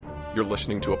You're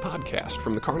listening to a podcast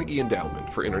from the Carnegie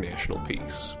Endowment for International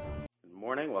Peace. Good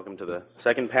morning. Welcome to the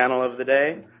second panel of the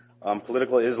day,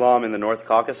 Political Islam in the North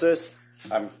Caucasus.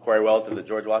 I'm Corey Welt of the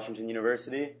George Washington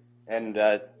University, and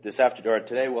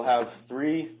today we'll have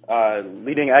three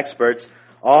leading experts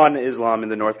on Islam in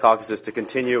the North Caucasus to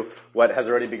continue what has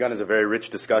already begun as a very rich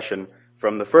discussion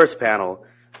from the first panel.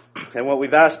 And what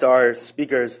we've asked our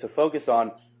speakers to focus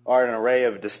on are an array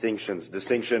of distinctions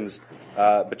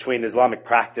between Islamic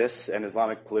practice and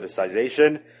Islamic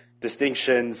politicization,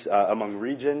 distinctions among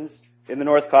regions in the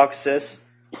North Caucasus,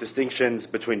 distinctions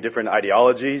between different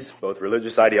ideologies, both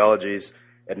religious ideologies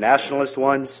and nationalist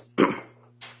ones,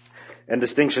 and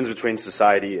distinctions between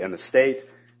society and the state,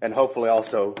 and hopefully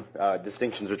also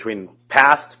distinctions between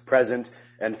past, present,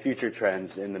 and future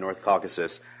trends in the North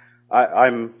Caucasus.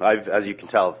 I've, as you can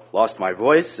tell, lost my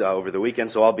voice over the weekend,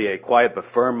 so I'll be a quiet but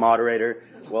firm moderator.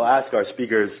 We'll ask our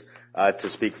speakers to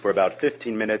speak for about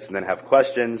 15 minutes and then have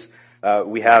questions.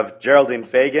 We have Geraldine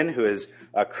Fagan, who is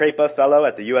a CREPA Fellow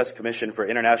at the U.S. Commission for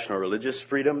International Religious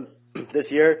Freedom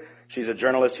this year. She's a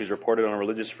journalist who's reported on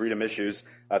religious freedom issues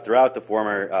throughout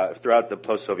the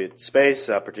post-Soviet space,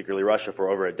 particularly Russia, for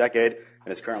over a decade,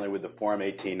 and is currently with the Forum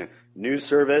 18 news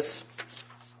service.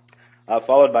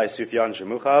 Followed by Sufyan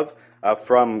Shemukhov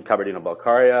from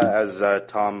Kabardino-Balkaria, as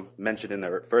Tom mentioned in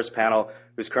the first panel,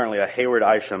 who's currently a Hayward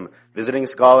Isham visiting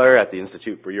scholar at the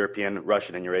Institute for European,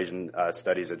 Russian, and Eurasian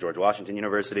Studies at George Washington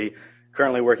University,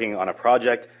 currently working on a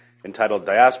project entitled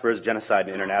Diasporas, Genocide,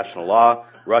 and International Law,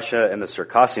 Russia and the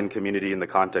Circassian Community in the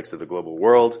Context of the Global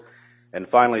World. And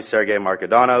finally, Sergei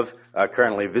Markodanov,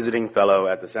 currently visiting fellow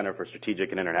at the Center for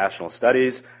Strategic and International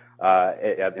Studies,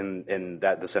 in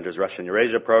the Center's Russian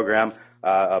Eurasia program,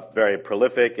 a very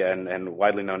prolific and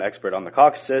widely known expert on the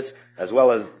Caucasus, as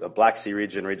well as the Black Sea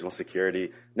region, regional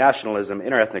security, nationalism,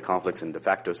 interethnic conflicts, and de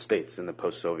facto states in the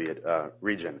post-Soviet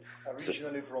region.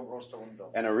 Originally from Rostov-on-Don.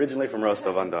 And originally from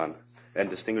Rostov-on-Don, and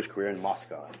distinguished career in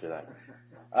Moscow after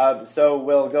that. So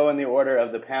we'll go in the order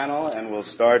of the panel, and we'll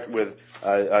start with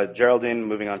Geraldine,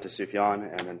 moving on to Sufyan,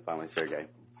 and then finally Sergei.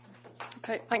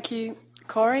 Okay, thank you,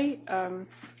 Corey.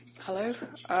 Hello.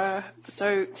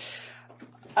 So,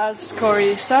 as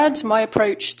Corey said, my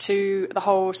approach to the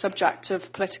whole subject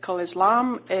of political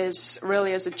Islam is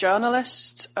really as a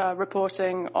journalist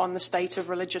reporting on the state of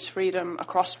religious freedom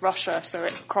across Russia, so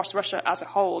across Russia as a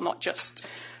whole, not just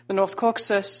the North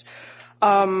Caucasus.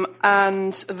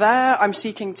 And there I'm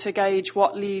seeking to gauge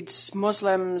what leads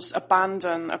Muslims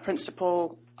abandon the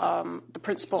principle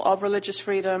of religious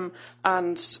freedom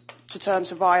and to turn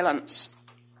to violence.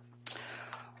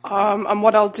 And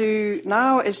what I'll do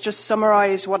now is just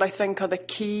summarize what I think are the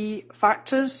key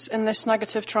factors in this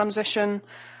negative transition,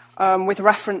 with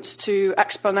reference to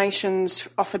explanations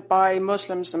offered by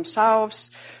Muslims themselves,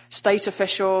 state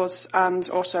officials, and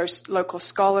also local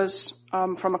scholars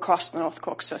from across the North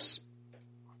Caucasus.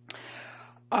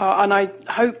 And I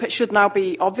hope it should now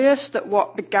be obvious that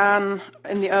what began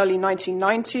in the early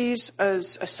 1990s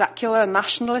as a secular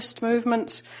nationalist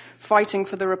movement fighting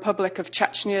for the Republic of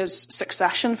Chechnya's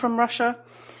succession from Russia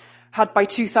had by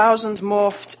 2000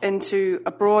 morphed into a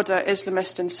broader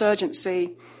Islamist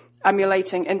insurgency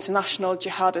emulating international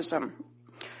jihadism.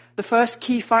 The first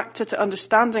key factor to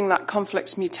understanding that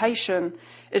conflict's mutation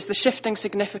is the shifting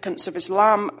significance of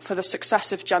Islam for the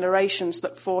successive generations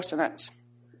that fought in it.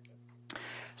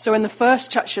 So in the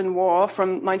first Chechen war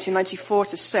from 1994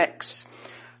 to 6,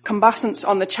 combatants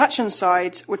on the Chechen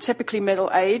side were typically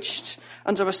middle-aged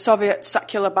and of a Soviet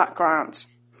secular background.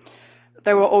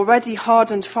 They were already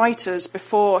hardened fighters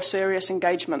before serious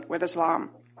engagement with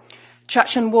Islam.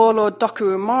 Chechen warlord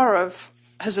Doku Umarov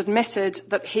has admitted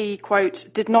that he, quote,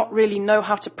 did not really know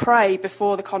how to pray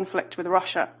before the conflict with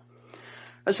Russia.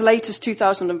 As late as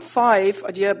 2005,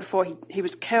 a year before he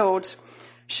was killed,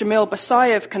 Shamil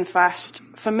Basayev confessed,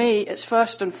 "For me, it's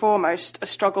first and foremost a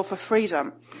struggle for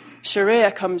freedom. Sharia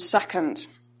comes second."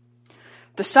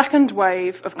 The second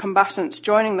wave of combatants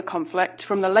joining the conflict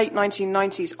from the late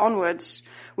 1990s onwards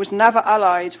was never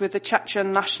allied with the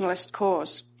Chechen nationalist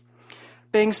cause.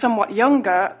 Being somewhat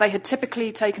younger, they had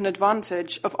typically taken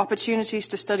advantage of opportunities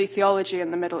to study theology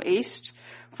in the Middle East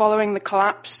following the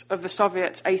collapse of the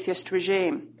Soviet atheist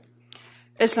regime.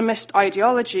 Islamist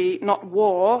ideology, not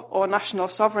war or national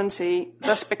sovereignty,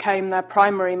 thus became their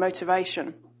primary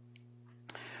motivation.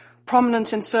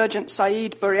 Prominent insurgent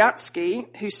Said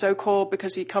Buryatsky, who's so called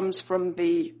because he comes from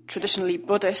the traditionally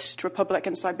Buddhist republic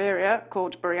in Siberia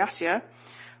called Buryatia,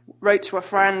 wrote to a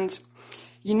friend,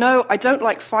 "You know, I don't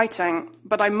like fighting,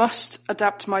 but I must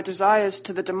adapt my desires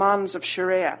to the demands of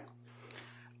Sharia.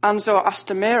 Anzor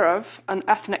Astamirov, an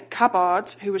ethnic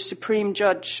Kabard who was supreme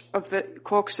judge of the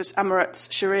Caucasus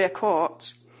Emirates Sharia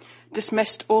court,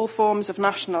 dismissed all forms of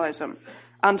nationalism,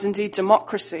 and indeed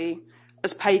democracy,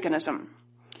 as paganism.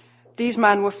 These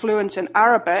men were fluent in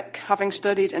Arabic, having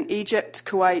studied in Egypt,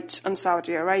 Kuwait, and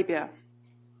Saudi Arabia.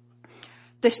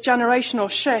 This generational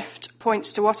shift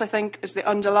points to what I think is the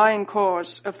underlying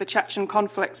cause of the Chechen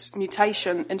conflict's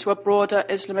mutation into a broader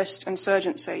Islamist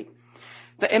insurgency,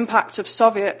 the impact of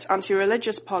Soviet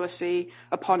anti-religious policy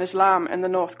upon Islam in the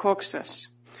North Caucasus,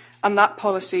 and that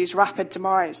policy's rapid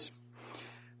demise.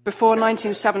 Before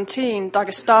 1917,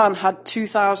 Dagestan had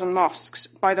 2,000 mosques.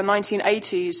 By the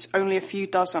 1980s, only a few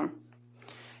dozen.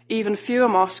 Even fewer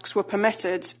mosques were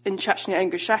permitted in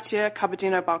Chechnya-Ingushetia,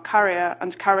 Kabardino-Balkaria,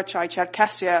 and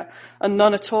Karachay-Cherkessia, and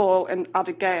none at all in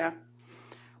Adygea.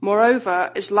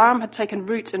 Moreover, Islam had taken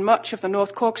root in much of the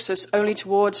North Caucasus only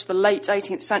towards the late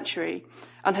 18th century,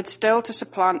 and had still to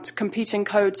supplant competing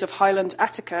codes of Highland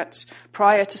etiquette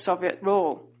prior to Soviet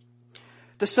rule.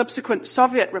 The subsequent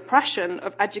Soviet repression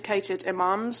of educated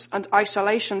imams and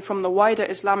isolation from the wider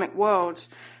Islamic world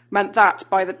meant that,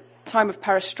 by the time of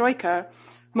perestroika,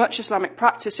 much Islamic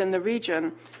practice in the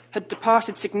region had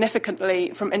departed significantly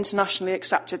from internationally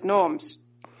accepted norms.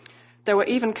 There were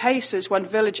even cases when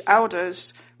village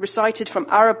elders recited from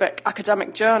Arabic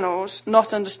academic journals,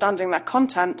 not understanding their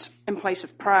content, in place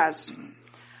of prayers.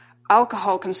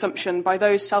 Alcohol consumption by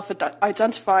those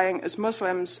self-identifying as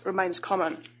Muslims remains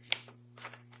common.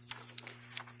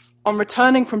 On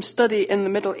returning from study in the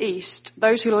Middle East,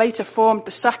 those who later formed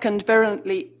the second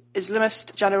virulently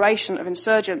Islamist generation of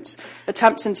insurgents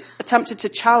attempted to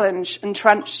challenge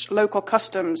entrenched local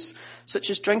customs such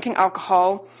as drinking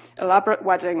alcohol, elaborate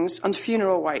weddings, and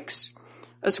funeral wakes,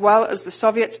 as well as the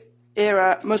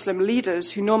Soviet-era Muslim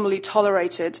leaders who normally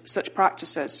tolerated such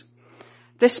practices.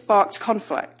 This sparked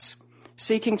conflict.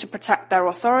 Seeking to protect their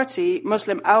authority,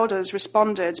 Muslim elders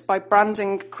responded by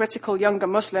branding critical younger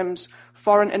Muslims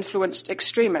foreign-influenced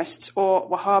extremists, or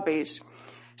Wahhabis,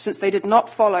 since they did not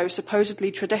follow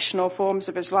supposedly traditional forms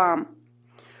of Islam.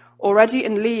 Already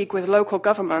in league with local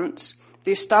government,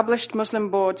 the established Muslim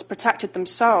boards protected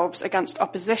themselves against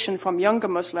opposition from younger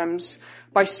Muslims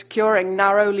by securing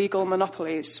narrow legal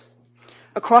monopolies.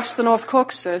 Across the North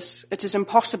Caucasus, it is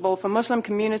impossible for Muslim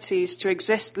communities to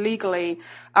exist legally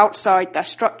outside their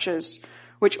structures,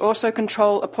 which also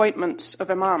control appointments of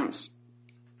imams.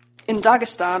 In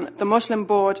Dagestan, the Muslim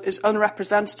board is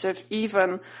unrepresentative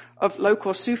even of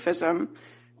local Sufism,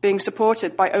 being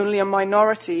supported by only a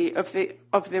minority of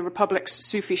the republic's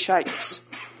Sufi sheikhs.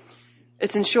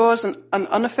 It ensures an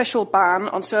unofficial ban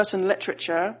on certain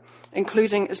literature,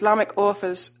 including Islamic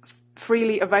authors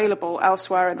freely available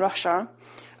elsewhere in Russia,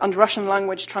 and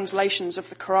Russian-language translations of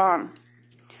the Quran.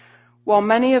 While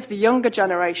many of the younger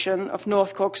generation of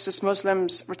North Caucasus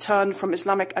Muslims returned from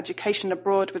Islamic education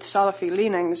abroad with Salafi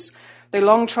leanings, they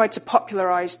long tried to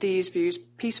popularize these views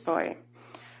peacefully.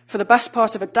 For the best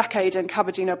part of a decade in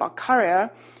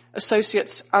Kabardino-Balkaria,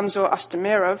 associates Anzor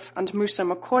Astamirov and Musa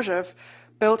Makozhev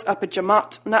built up a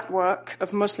Jamaat network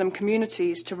of Muslim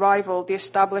communities to rival the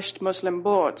established Muslim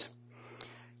board.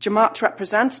 Jamaat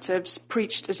representatives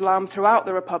preached Islam throughout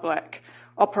the Republic,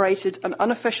 operated an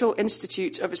unofficial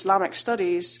institute of Islamic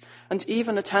studies, and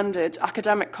even attended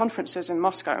academic conferences in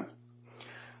Moscow.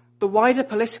 The wider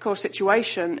political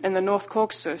situation in the North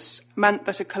Caucasus meant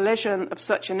that a collision of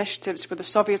such initiatives with the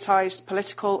Sovietized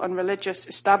political and religious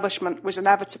establishment was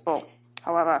inevitable,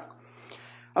 however.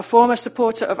 A former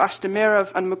supporter of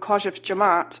Astamirov and Mukozhev's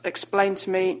Jamaat explained to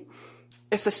me,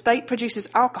 if the state produces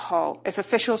alcohol, if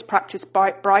officials practice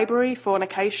bribery,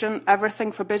 fornication, everything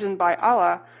forbidden by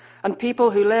Allah, and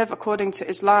people who live according to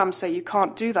Islam say you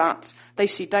can't do that, they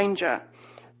see danger.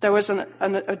 There was an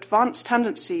advanced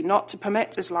tendency not to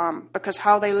permit Islam because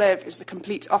how they live is the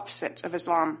complete opposite of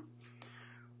Islam.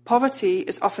 Poverty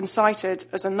is often cited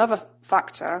as another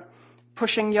factor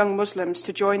pushing young Muslims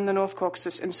to join the North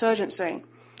Caucasus insurgency.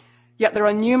 Yet there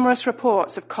are numerous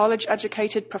reports of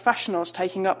college-educated professionals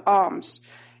taking up arms,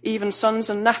 even sons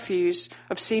and nephews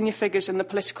of senior figures in the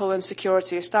political and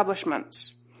security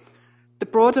establishments. The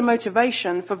broader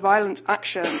motivation for violent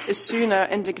action is sooner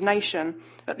indignation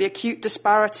at the acute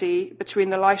disparity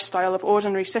between the lifestyle of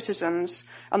ordinary citizens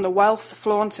and the wealth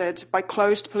flaunted by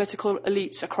closed political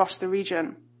elites across the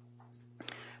region.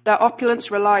 Their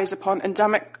opulence relies upon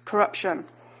endemic corruption.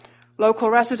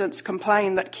 Local residents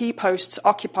complain that key posts are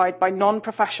occupied by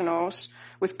non-professionals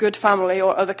with good family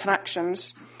or other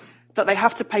connections, that they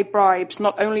have to pay bribes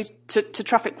not only to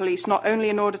traffic police, not only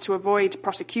in order to avoid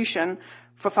prosecution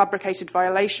for fabricated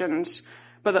violations,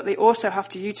 but that they also have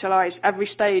to utilize every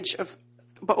stage of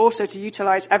but also to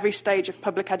utilize every stage of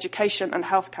public education and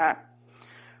healthcare.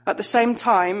 At the same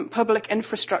time, public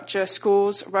infrastructure,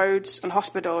 schools, roads, and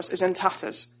hospitals is in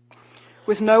tatters.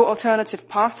 With no alternative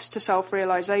paths to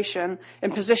self-realization,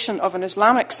 imposition of an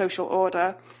Islamic social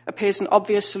order appears an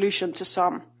obvious solution to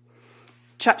some.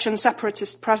 Chechen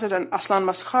separatist President Aslan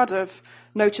Maskhadov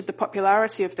noted the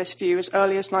popularity of this view as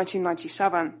early as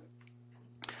 1997.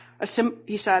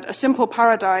 He said, "A simple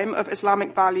paradigm of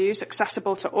Islamic values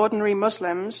accessible to ordinary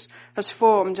Muslims has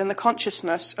formed in the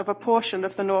consciousness of a portion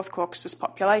of the North Caucasus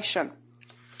population.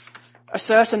 A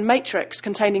certain matrix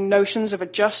containing notions of a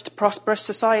just, prosperous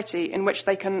society in which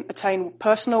they can attain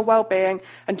personal well-being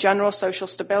and general social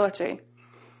stability.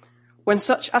 When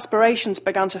such aspirations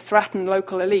began to threaten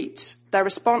local elites, their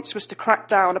response was to crack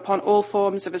down upon all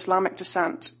forms of Islamic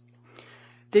dissent.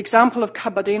 The example of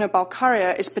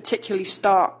Kabardino-Balkaria is particularly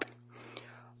stark.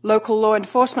 Local law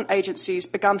enforcement agencies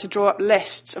began to draw up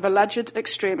lists of alleged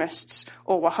extremists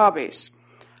or Wahhabis.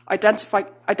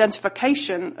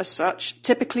 Identification as such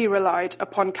typically relied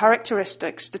upon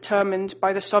characteristics determined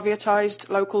by the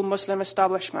Sovietized local Muslim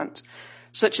establishment,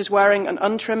 such as wearing an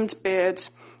untrimmed beard,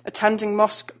 attending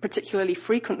mosque particularly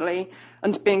frequently,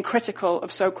 and being critical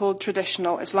of so-called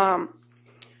traditional Islam.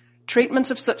 Treatment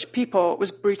of such people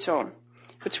was brutal.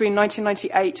 Between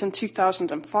 1998 and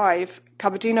 2005,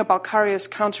 Kabardino-Balkaria's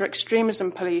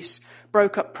counter-extremism police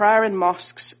broke up prayer in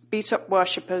mosques, beat up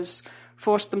worshippers,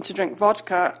 forced them to drink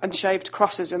vodka, and shaved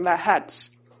crosses in their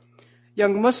heads.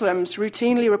 Young Muslims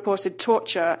routinely reported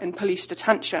torture in police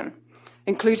detention,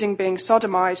 including being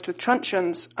sodomized with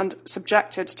truncheons and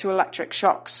subjected to electric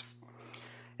shocks.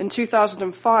 In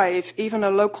 2005, even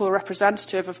a local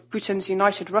representative of Putin's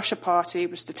United Russia Party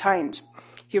was detained.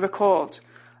 He recalled,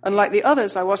 "Unlike the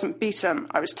others, I wasn't beaten.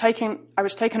 I was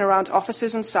taken around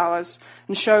offices and cellars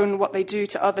and shown what they do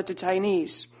to other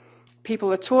detainees.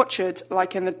 People are tortured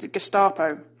like in the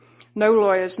Gestapo. No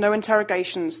lawyers, no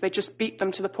interrogations. They just beat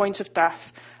them to the point of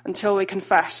death until they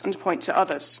confess and point to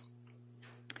others."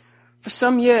 For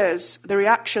some years, the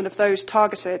reaction of those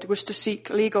targeted was to seek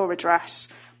legal redress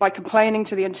by complaining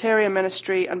to the Interior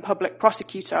Ministry and public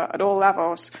prosecutor at all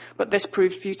levels, but this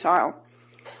proved futile.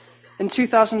 In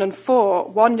 2004,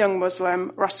 one young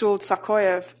Muslim, Rasul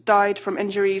Tsakoyev, died from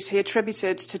injuries he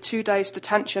attributed to 2 days'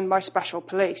 detention by special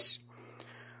police.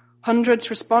 Hundreds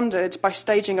responded by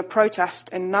staging a protest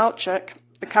in Nalchik,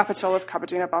 the capital of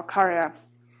Kabardino-Balkaria.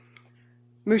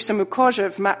 Musa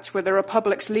Mukozhev met with the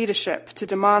Republic's leadership to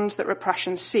demand that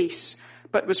repression cease,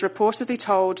 but was reportedly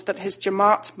told that his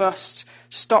Jamaat must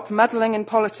stop meddling in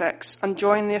politics and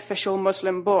join the official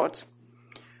Muslim board.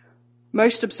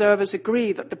 Most observers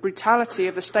agree that the brutality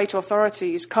of the state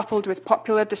authorities, coupled with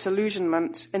popular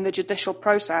disillusionment in the judicial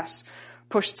process,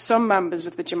 pushed some members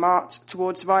of the Jamaat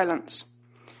towards violence.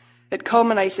 It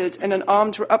culminated in an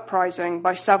armed uprising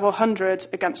by several hundred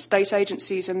against state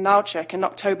agencies in Nalchik in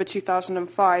October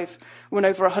 2005, when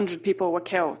over 100 people were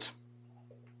killed.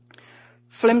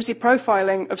 Flimsy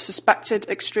profiling of suspected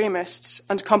extremists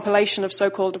and compilation of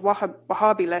so-called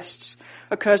Wahhabi lists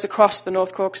occurs across the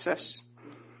North Caucasus.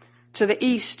 To the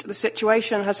east, the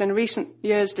situation has in recent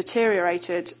years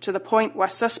deteriorated to the point where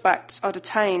suspects are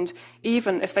detained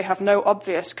even if they have no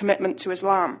obvious commitment to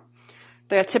Islam.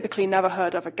 They are typically never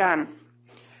heard of again.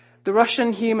 The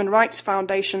Russian Human Rights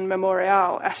Foundation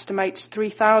Memorial estimates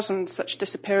 3,000 such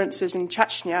disappearances in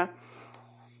Chechnya.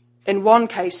 In one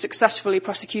case, successfully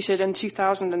prosecuted in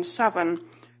 2007,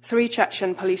 3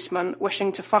 Chechen policemen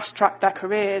wishing to fast-track their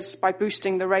careers by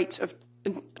boosting the rate of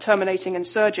terminating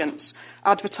insurgents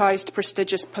advertised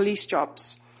prestigious police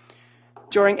jobs.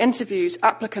 During interviews,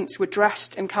 applicants were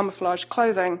dressed in camouflage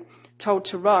clothing, told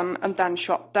to run, and then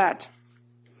shot dead.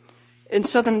 In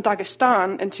southern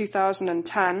Dagestan in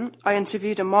 2010, I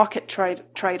interviewed a market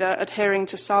trader adhering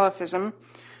to Salafism,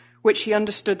 which he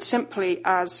understood simply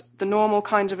as the normal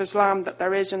kind of Islam that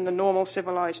there is in the normal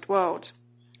civilized world.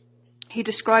 He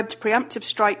described preemptive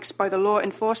strikes by the law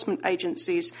enforcement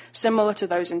agencies similar to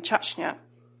those in Chechnya.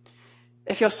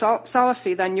 If you're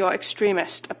Salafi, then you're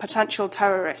extremist, a potential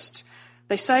terrorist.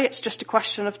 They say it's just a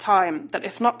question of time, that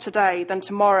if not today, then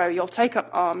tomorrow you'll take up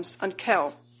arms and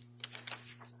kill.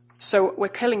 So we're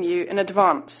killing you in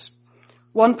advance.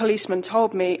 One policeman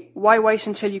told me, "Why wait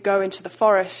until you go into the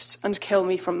forest and kill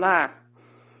me from there?"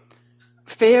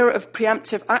 Fear of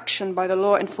preemptive action by the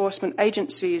law enforcement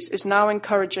agencies is now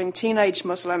encouraging teenage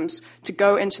Muslims to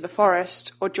go into the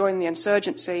forest or join the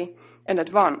insurgency in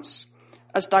advance,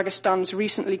 as Dagestan's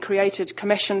recently created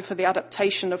Commission for the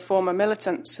Adaptation of Former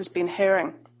Militants has been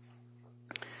hearing.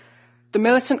 The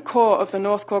militant core of the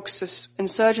North Caucasus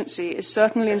insurgency is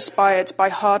certainly inspired by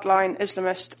hardline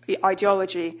Islamist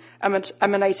ideology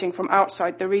emanating from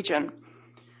outside the region.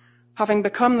 Having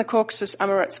become the Caucasus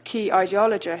Emirate's key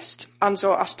ideologist,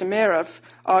 Anzor Astamirov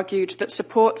argued that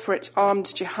support for its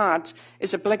armed jihad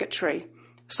is obligatory,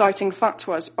 citing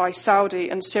fatwas by Saudi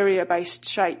and Syria-based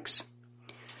sheikhs.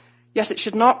 Yet it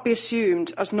should not be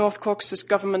assumed, as North Caucasus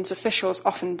government officials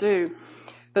often do,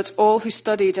 that all who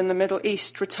studied in the Middle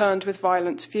East returned with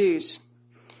violent views.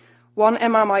 One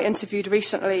imam I interviewed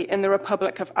recently in the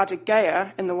Republic of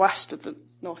Adygea, in the west of the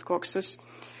North Caucasus,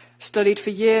 studied for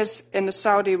years in the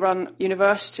Saudi-run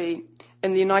university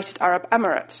in the United Arab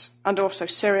Emirates and also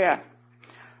Syria.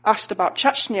 Asked about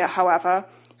Chechnya, however,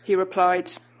 he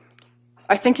replied,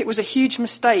 "I think it was a huge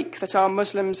mistake that our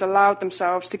Muslims allowed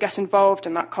themselves to get involved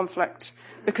in that conflict,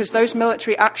 because those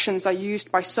military actions are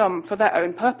used by some for their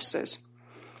own purposes.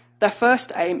 Their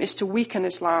first aim is to weaken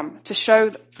Islam, to show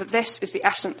that this is the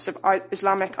essence of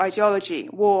Islamic ideology: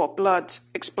 war, blood,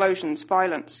 explosions,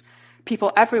 violence.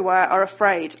 People everywhere are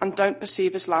afraid and don't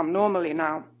perceive Islam normally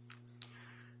now.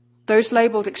 Those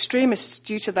labelled extremists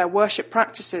due to their worship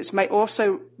practices may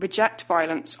also reject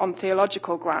violence on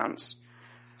theological grounds.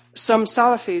 Some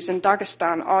Salafis in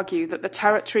Dagestan argue that the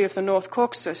territory of the North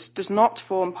Caucasus does not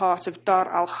form part of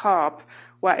Dar al-Harb,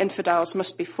 where infidels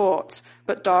must be fought,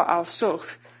 but Dar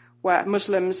al-Sulh, where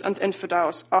Muslims and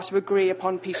infidels are to agree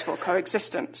upon peaceful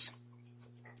coexistence.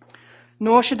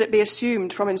 Nor should it be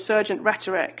assumed from insurgent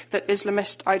rhetoric that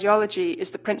Islamist ideology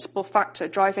is the principal factor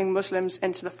driving Muslims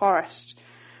into the forest.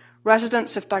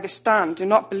 Residents of Dagestan do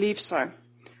not believe so.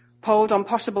 Polled on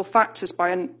possible factors by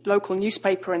a local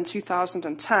newspaper in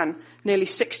 2010, nearly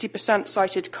 60%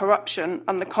 cited corruption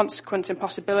and the consequent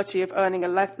impossibility of earning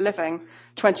a living,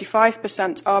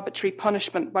 25% arbitrary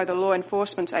punishment by the law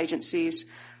enforcement agencies,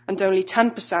 and only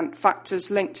 10% factors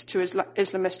linked to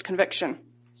Islamist conviction.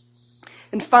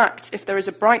 In fact, if there is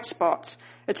a bright spot,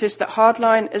 it is that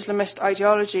hardline Islamist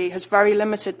ideology has very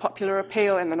limited popular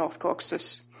appeal in the North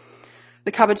Caucasus.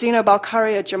 The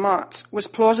Kabardino-Balkaria Jamaat was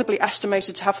plausibly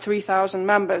estimated to have 3,000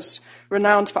 members,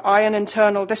 renowned for iron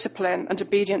internal discipline and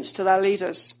obedience to their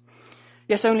leaders.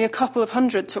 Yet only a couple of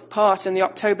hundred took part in the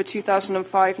October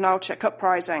 2005 Nauchek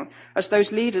uprising, as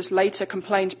those leaders later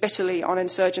complained bitterly on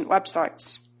insurgent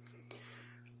websites.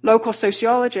 Local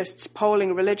sociologists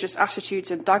polling religious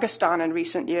attitudes in Dagestan in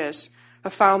recent years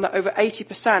have found that over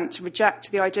 80%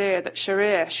 reject the idea that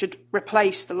Sharia should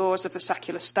replace the laws of the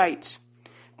secular state.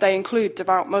 They include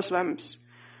devout Muslims.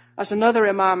 As another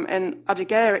imam in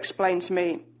Adygea explained to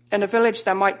me, in a village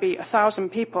there might be 1,000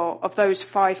 people, of those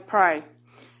 5 pray.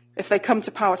 If they come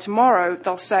to power tomorrow,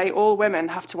 they'll say all women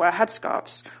have to wear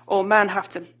headscarves, all men have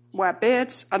to wear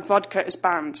beards, and vodka is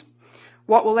banned.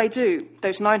 What will they do?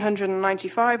 Those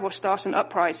 995 will start an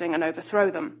uprising and overthrow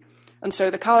them. And so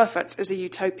the caliphate is a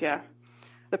utopia.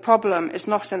 The problem is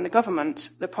not in the government,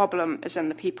 the problem is in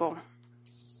the people.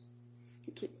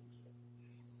 Thank you.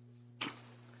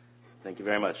 Thank you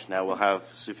very much. Now we'll have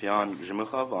Sufyan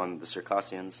Zhemukhov on the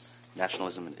Circassians,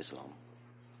 Nationalism and Islam.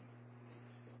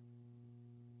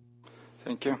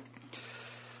 Thank you.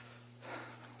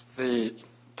 The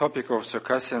topic of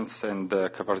Circassians and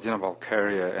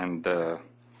Kabardino-Balkaria and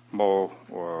more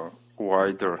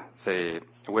wider the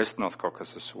West North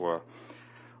Caucasus were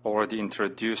already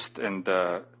introduced, and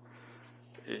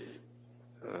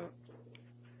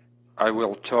I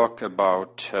will talk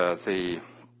about the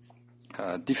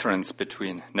difference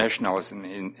between nationalism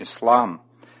in Islam,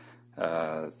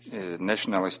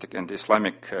 nationalistic and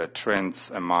Islamic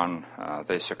trends among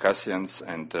the Circassians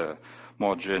and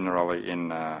more generally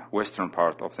in western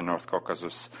part of the North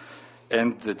Caucasus,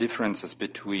 and the differences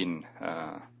between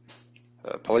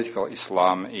political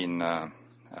Islam in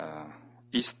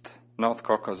East North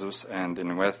Caucasus and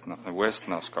in West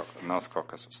North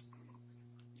Caucasus.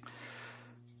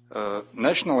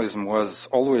 Nationalism was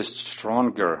always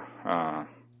stronger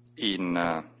in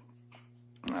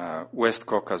West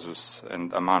Caucasus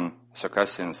and among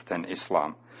Circassians than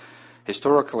Islam.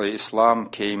 Historically, Islam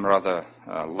came rather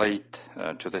late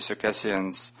to the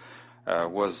Circassians,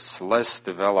 was less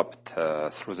developed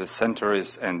through the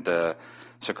centuries, and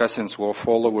Circassians were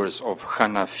followers of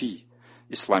Hanafi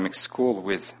Islamic school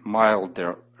with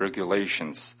milder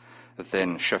regulations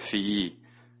than Shafi'i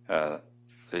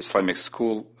Islamic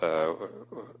school,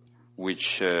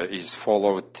 which is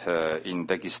followed in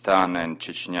Dagestan and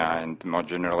Chechnya and more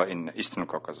generally in Eastern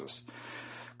Caucasus.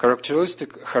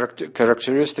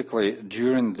 Characteristically,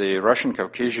 during the Russian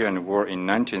Caucasian War in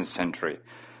 19th century,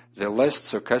 the last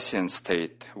Circassian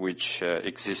state, which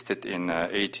existed in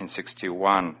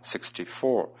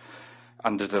 1861-64,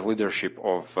 under the leadership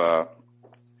of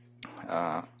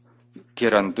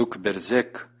Kiranduk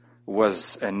Berzek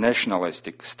was a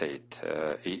nationalistic state.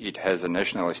 It has a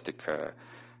nationalistic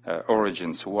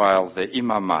origins, while the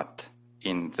Imamat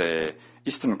in the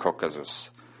Eastern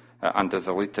Caucasus, under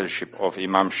the leadership of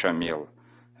Imam Shamil,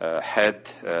 had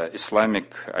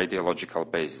Islamic ideological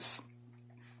basis.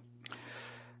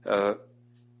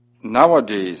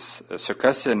 Nowadays,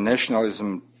 Circassian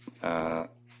nationalism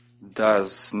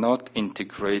does not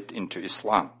integrate into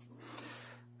Islam.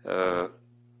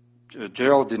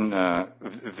 Geraldine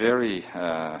very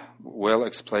well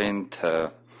explained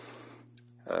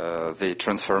the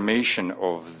transformation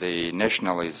of the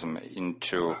nationalism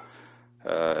into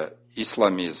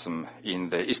Islamism in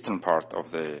the eastern part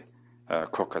of the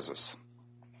Caucasus.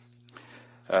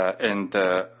 And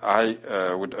I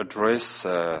would address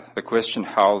the question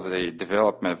how the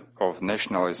development of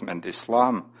nationalism and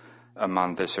Islam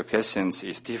among the Circassians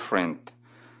is different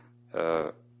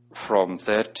from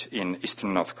that in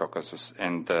eastern North Caucasus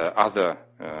and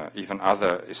even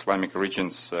other Islamic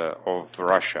regions of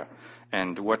Russia,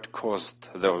 and what caused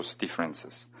those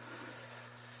differences.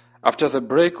 After the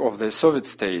break of the Soviet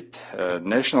state,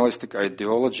 nationalistic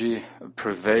ideology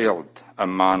prevailed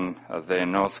among the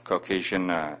North Caucasian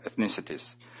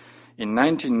ethnicities. In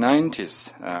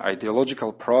 1990s,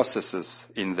 ideological processes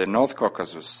in the North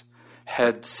Caucasus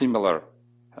had similar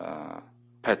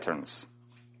patterns.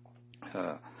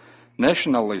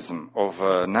 Nationalism of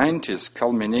 90s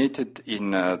culminated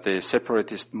in the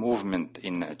separatist movement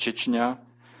in Chechnya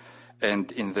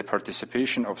and in the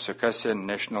participation of Circassian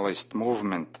nationalist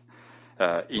movement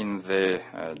in the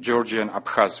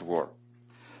Georgian-Abkhaz War.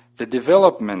 The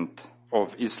development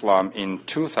of Islam in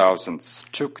 2000s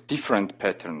took different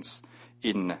patterns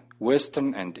in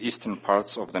western and eastern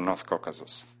parts of the North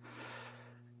Caucasus.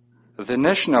 The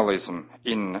nationalism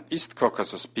in East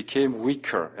Caucasus became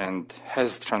weaker and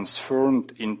has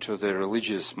transformed into the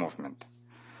religious movement.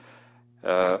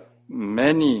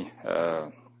 Many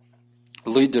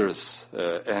leaders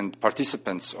and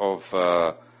participants of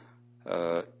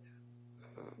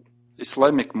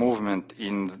Islamic movement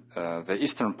in the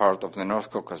eastern part of the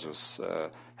North Caucasus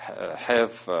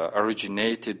have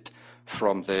originated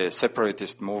from the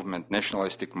separatist movement,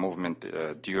 nationalistic movement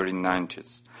during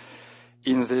 90s.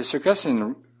 In the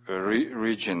Circassian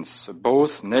regions,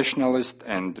 both nationalist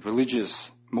and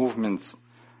religious movements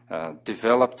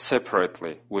developed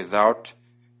separately without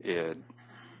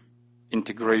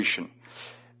integration.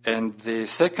 And the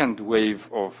second wave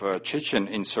of Chechen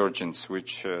insurgents,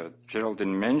 which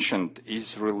Geraldine mentioned,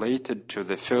 is related to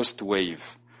the first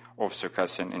wave of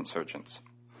Circassian insurgents.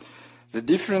 The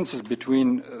differences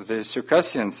between the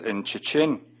Circassians and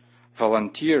Chechen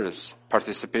volunteers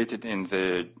participated in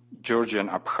the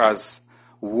Georgian-Abkhaz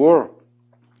War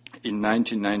in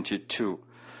 1992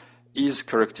 is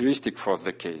characteristic for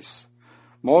the case.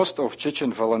 Most of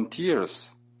Chechen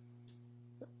volunteers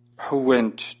who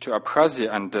went to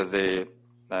Abkhazia under the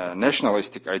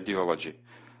nationalistic ideology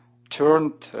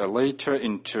turned later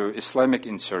into Islamic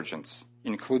insurgents,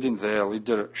 including their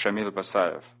leader Shamil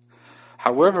Basayev.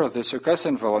 However, the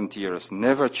Circassian volunteers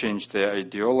never changed their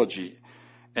ideology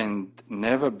and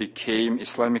never became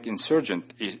Islamic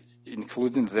insurgent,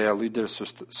 including their leader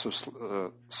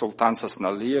Sultan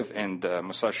Sasnaliev and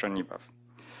Musa Shanipov.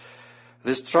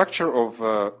 The structure of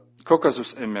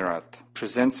Caucasus Emirate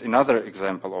presents another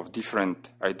example of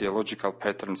different ideological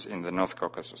patterns in the North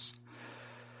Caucasus.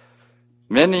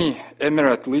 Many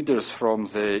Emirate leaders from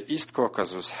the East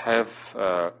Caucasus have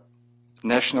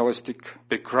nationalistic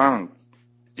background,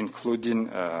 including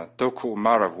Toku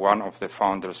Umarov, one of the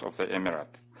founders of the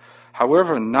Emirate.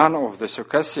 However, none of the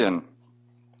Circassian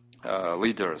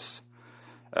leaders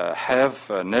have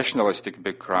a nationalistic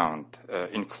background,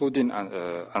 including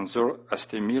Anzor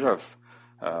Astemirov,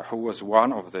 who was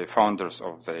one of the founders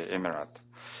of the Emirate.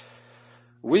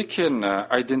 We can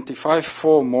identify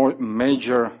four more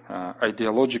major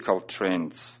ideological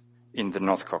trends in the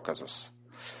North Caucasus.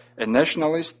 A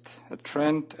nationalist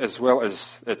trend, as well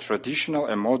as a traditional,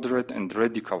 a moderate, and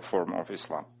radical form of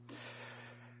Islam.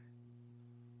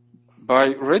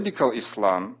 By radical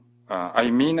Islam,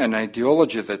 I mean an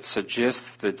ideology that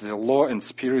suggests that the law and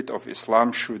spirit of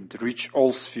Islam should reach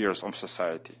all spheres of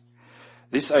society.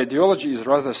 This ideology is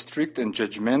rather strict and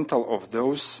judgmental of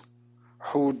those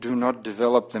who do not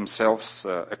develop themselves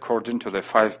according to the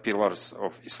 5 pillars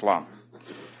of Islam.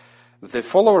 The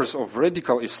followers of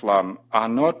radical Islam are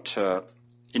not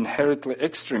inherently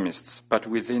extremists, but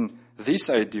within this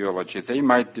ideology they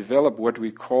might develop what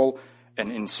we call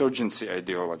an insurgency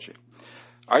ideology.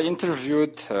 I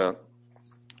interviewed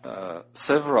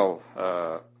several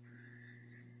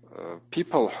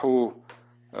people who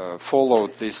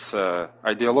followed this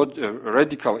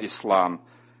radical Islam,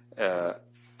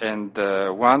 and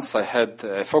once I had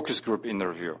a focus group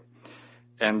interview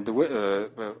and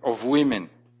of women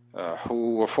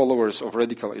who were followers of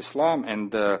radical Islam,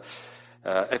 and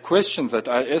a question that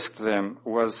I asked them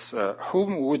was,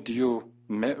 whom would you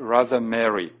rather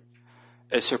marry,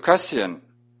 a Circassian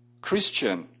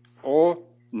Christian or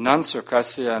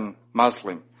non-Circassian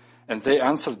Muslim? And they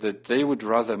answered that they would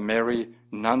rather marry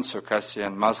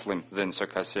non-Circassian Muslim than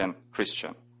Circassian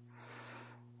Christian.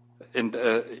 And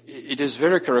it is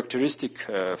very characteristic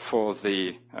for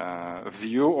the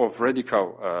view of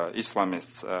radical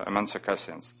Islamists among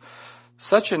Circassians.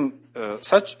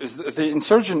 The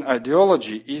insurgent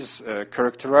ideology is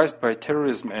characterized by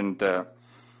terrorism and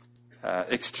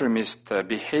extremist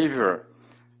behavior,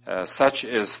 such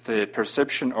as the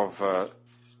perception of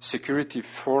security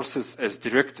forces as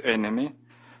direct enemy,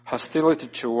 hostility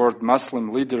toward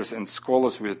Muslim leaders and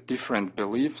scholars with different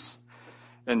beliefs,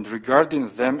 and regarding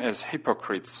them as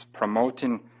hypocrites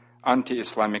promoting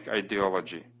anti-Islamic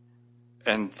ideology,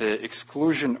 and the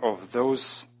exclusion of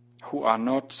those who are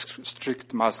not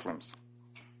strict Muslims.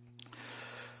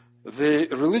 The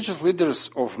religious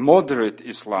leaders of moderate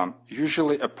Islam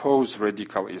usually oppose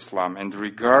radical Islam and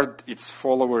regard its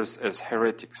followers as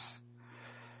heretics.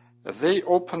 They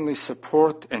openly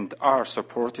support and are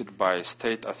supported by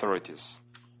state authorities.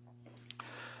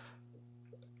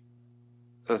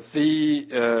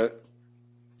 The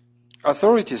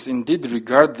authorities indeed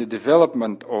regard the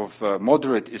development of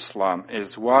moderate Islam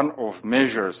as one of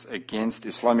measures against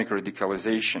Islamic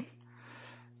radicalization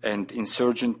and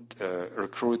insurgent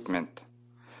recruitment.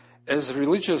 As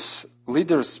religious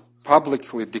leaders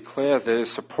publicly declare their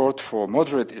support for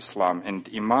moderate Islam and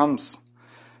imams,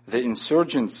 the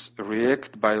insurgents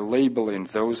react by labeling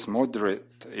those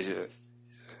moderate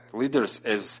leaders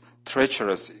as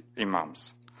treacherous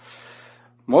imams.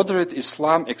 Moderate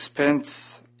Islam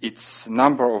expands its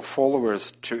number of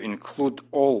followers to include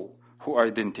all who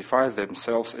identify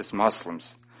themselves as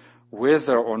Muslims,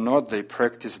 whether or not they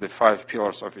practice the 5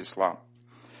 pillars of Islam.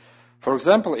 For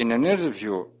example, in an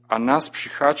interview, Anas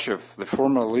Pshikhachev, the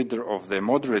former leader of the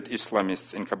moderate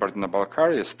Islamists in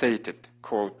Kabardino-Balkaria, stated,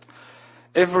 quote,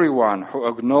 "Everyone who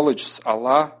acknowledges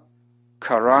Allah,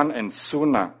 Quran and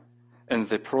Sunnah and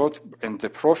the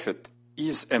Prophet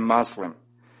is a Muslim,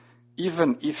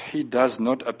 even if he does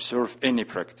not observe any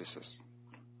practices."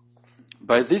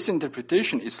 By this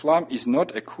interpretation, Islam is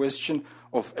not a question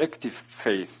of active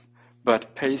faith,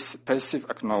 but passive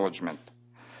acknowledgement.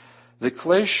 The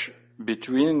clash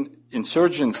between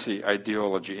insurgency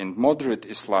ideology and moderate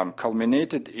Islam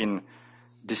culminated in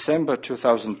December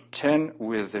 2010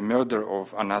 with the murder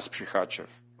of Anas Pshikhachev.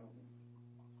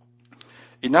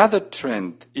 Another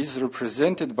trend is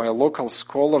represented by local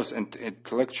scholars and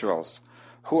intellectuals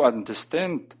who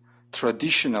understand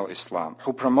traditional Islam,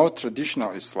 who promote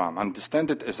traditional Islam, understand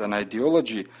it as an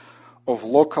ideology of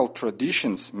local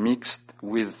traditions mixed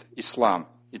with Islam.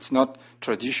 It's not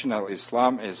traditional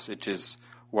Islam as it is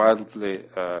widely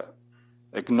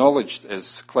acknowledged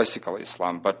as classical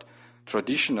Islam, but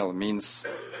traditional means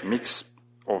mix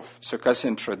of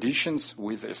Circassian traditions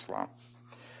with Islam.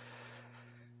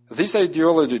 This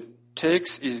ideology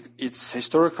takes its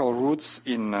historical roots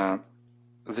in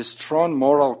the strong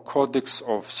moral codex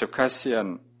of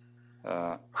Circassian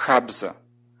Khabza,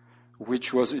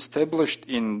 which was established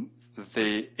in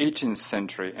the 18th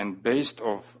century and based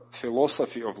on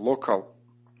philosophy of local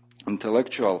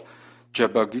intellectual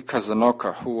Jabagi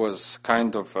Kazanoka, who was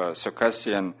kind of a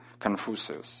Circassian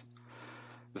Confucius.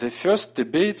 The first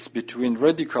debates between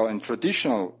radical and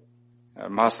traditional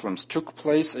Muslims took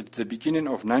place at the beginning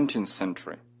of 19th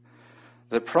century.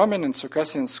 The prominent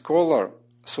Circassian scholar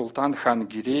Sultan Khan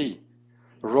Girey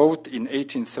wrote in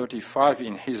 1835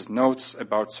 in his notes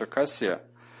about Circassia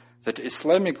that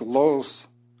Islamic laws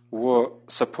were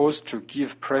supposed to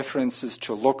give preferences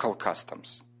to local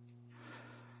customs,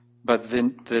 but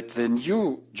that the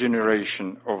new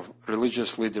generation of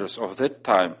religious leaders of that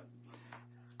time,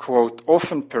 quote,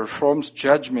 often performs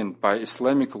judgment by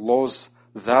Islamic laws,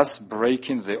 thus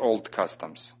breaking the old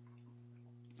customs.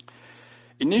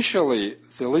 Initially,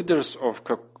 the leaders of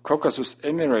Caucasus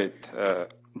Emirate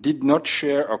did not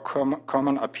share a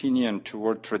common opinion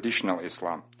toward traditional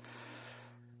Islam.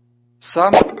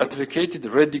 Some advocated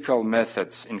radical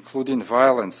methods, including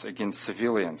violence against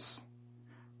civilians,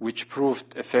 which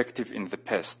proved effective in the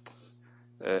past.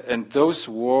 And those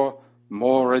were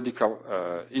more radical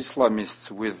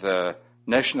Islamists with a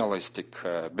nationalistic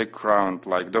background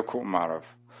like Doku Umarov,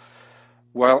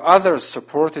 while others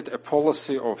supported a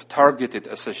policy of targeted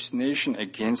assassination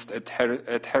against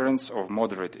adherents of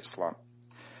moderate Islam.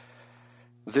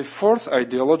 The fourth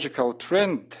ideological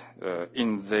trend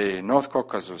in the North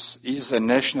Caucasus is a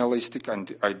nationalistic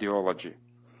ideology.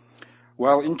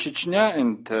 While in Chechnya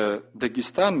and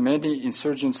Dagestan, many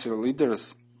insurgency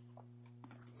leaders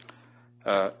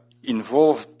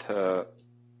evolved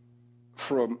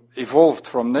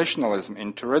from nationalism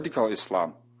into radical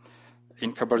Islam,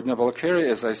 in Kabardino-Balkaria,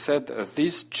 as I said,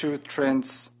 these two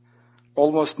trends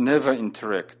almost never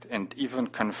interact and even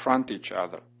confront each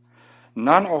other.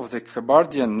 None of the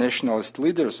Kabardian nationalist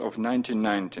leaders of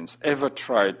 1990s ever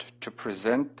tried to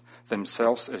present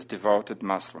themselves as devoted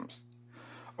Muslims.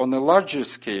 On a larger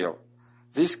scale,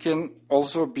 this can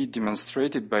also be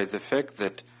demonstrated by the fact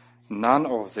that none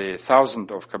of the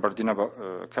thousands of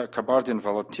Kabardian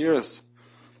volunteers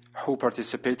who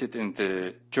participated in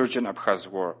the Georgian-Abkhaz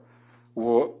War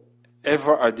were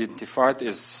ever identified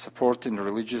as supporting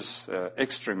religious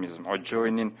extremism or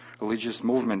joining religious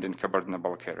movement in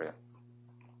Kabardino-Balkaria.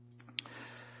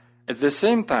 At the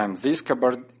same time, these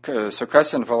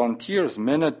Circassian volunteers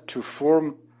managed to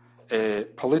form a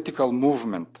political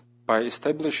movement by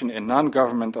establishing a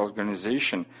non-government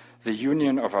organization, the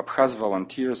Union of Abkhaz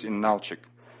Volunteers in Nalchik,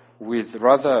 with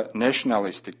rather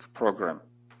nationalistic program.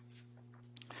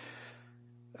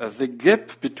 The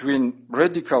gap between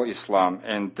radical Islam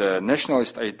and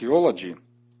nationalist ideology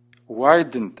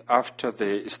widened after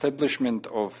the establishment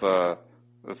of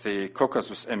the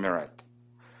Caucasus Emirate.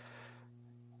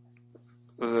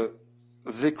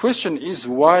 The question is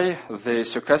why the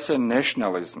Circassian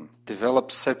nationalism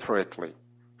developed separately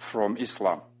from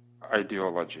Islam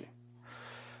ideology.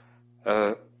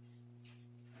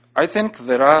 I think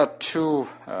there are two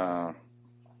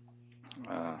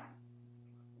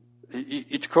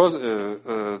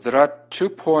there are 2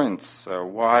 points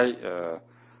why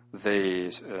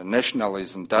the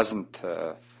nationalism doesn't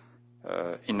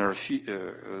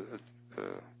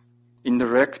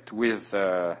interact with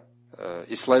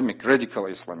radical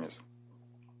Islamism.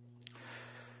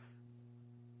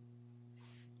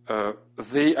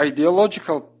 The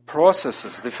ideological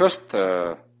processes, the first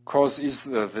cause is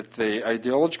that the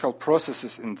ideological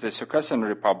processes in the Circassian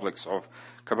republics of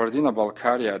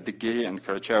Kabardino-Balkaria, Adygea, and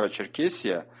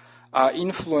Karacháyevo-Cherkessia are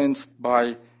influenced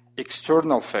by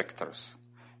external factors,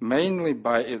 mainly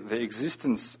by the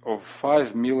existence of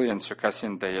 5 million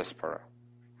Circassian diaspora.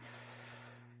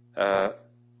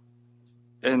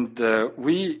 And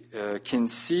we can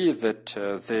see that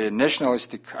the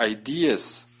nationalistic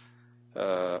ideas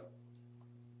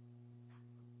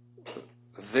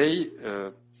they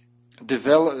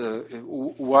develop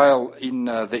while in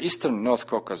the eastern North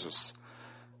Caucasus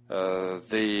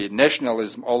the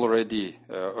nationalism already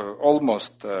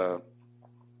almost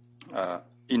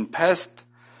in past.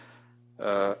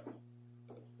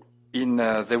 In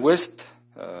the west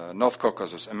North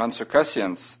Caucasus among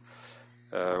Circassians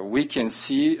we can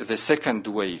see the second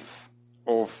wave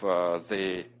of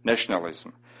the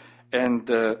nationalism, and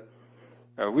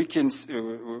we can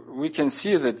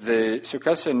see that the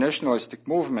Circassian nationalistic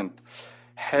movement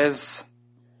has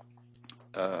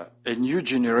a new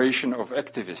generation of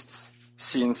activists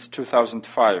since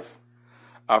 2005,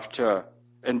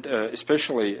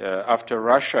 especially after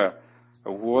Russia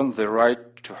won the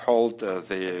right to hold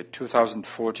the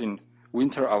 2014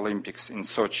 Winter Olympics in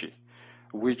Sochi,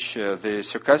 which the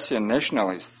Circassian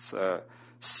nationalists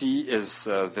see as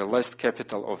the last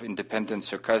capital of independent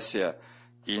Circassia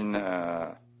in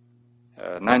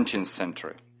 19th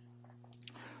century.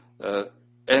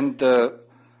 And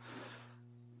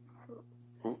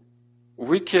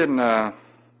we can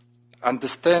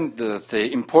understand the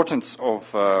importance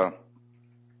of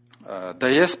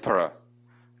diaspora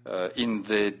in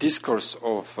the discourse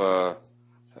of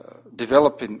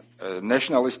developing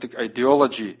nationalistic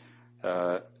ideology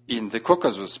in the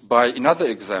Caucasus by another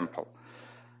example.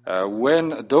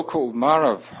 When Doko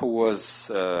Umarov, who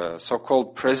was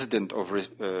so-called president of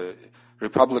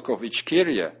Republic of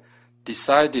Ichkeria,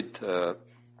 decided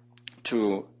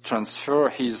to transfer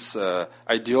his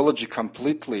ideology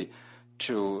completely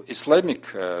to Islamic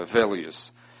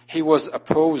values, he was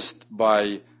opposed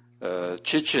by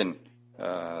Chechen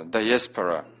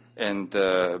diaspora and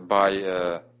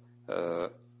by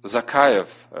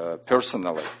Zakayev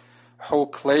personally, who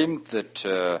claimed that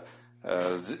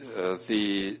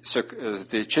the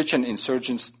Chechen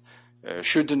insurgents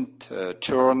shouldn't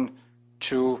turn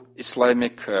to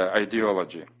Islamic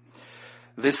ideology.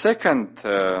 The second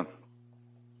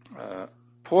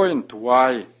point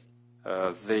why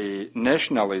the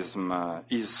nationalism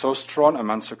is so strong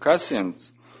among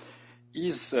Circassians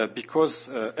is because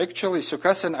actually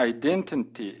Circassian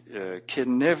identity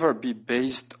can never be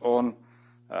based on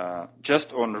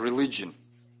just on religion,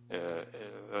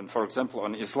 and for example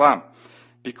on Islam.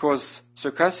 because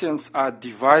Circassians are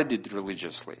divided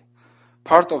religiously.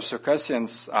 Part of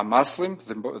Circassians are Muslim,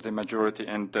 the majority,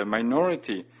 and the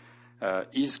minority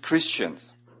is Christians.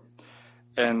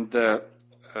 And the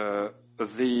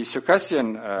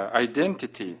Circassian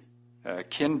identity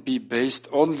can be based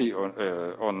only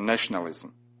on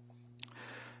nationalism.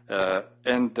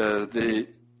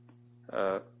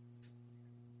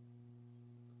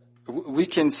 We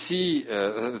can see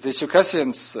the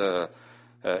Circassians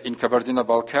in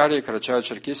Kabardino-Balkaria,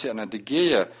 Karacháyevo-Cherkessia, and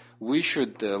Adygea. We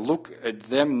should look at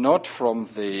them not from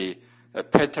the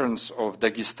patterns of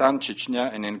Dagestan,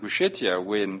 Chechnya, and Ingushetia,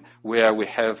 where we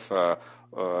have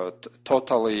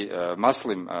totally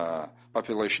Muslim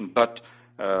population, but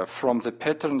from the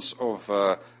patterns of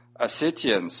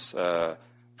Ossetians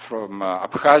from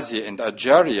Abkhazia and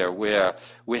Adjaria, where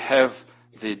we have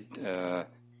the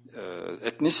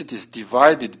ethnicities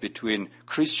divided between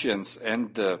Christians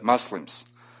and Muslims.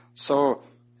 So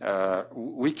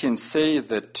we can say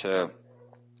that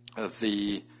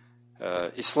the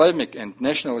Islamic and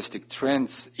nationalistic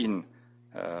trends in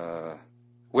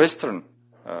western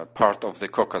part of the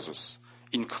Caucasus,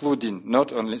 including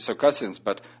not only Circassians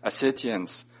but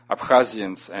Ossetians,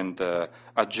 Abkhazians, and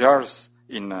Adjars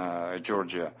in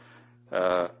Georgia,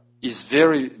 is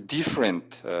very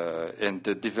different and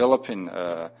developing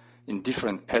in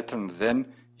different pattern than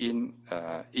in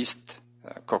East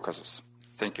Caucasus.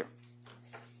 Thank you.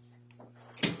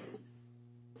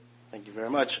 Thank you very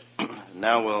much.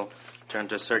 Now we'll turn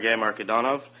to Sergei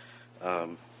Markidonov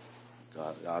on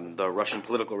the Russian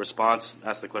political response.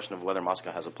 Ask the question of whether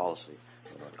Moscow has a policy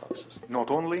in the North Caucasus.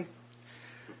 Not only.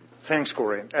 Thanks,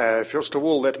 Corey. First of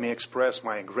all, let me express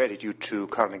my gratitude to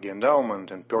Carnegie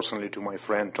Endowment and personally to my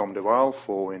friend Tom DeWaal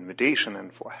for invitation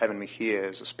and for having me here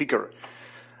as a speaker.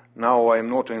 Now I'm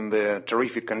not in the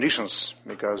terrific conditions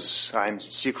because I'm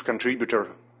sixth contributor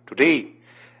today.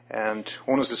 And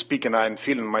honestly speaking, I'm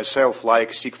feeling myself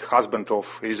like sixth husband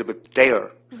of Elizabeth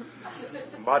Taylor.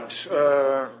 But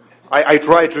I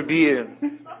try to be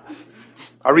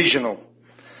original.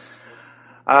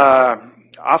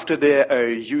 After the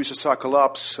USSR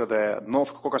collapse, the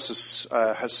North Caucasus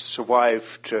has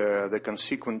survived the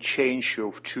consequent change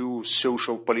of two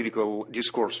social political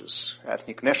discourses,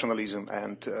 ethnic nationalism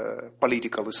and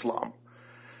political Islam.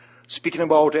 Speaking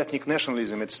about ethnic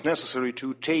nationalism, it's necessary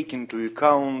to take into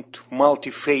account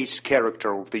multi-phase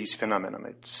character of this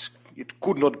phenomenon. It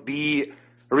could not be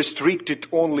restricted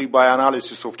only by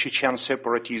analysis of Chechen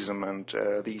separatism and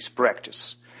this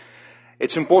practice.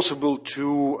 It's impossible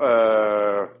to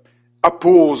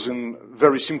oppose in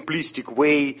very simplistic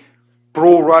way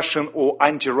pro-Russian or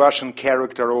anti-Russian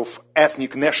character of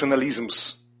ethnic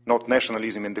nationalisms, not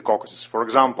nationalism in the Caucasus. For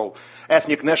example,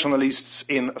 ethnic nationalists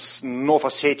in North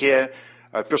Ossetia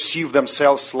perceive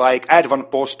themselves like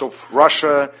advanpost of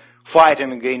Russia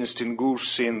fighting against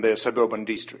Ingush in the suburban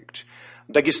district.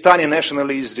 Dagestani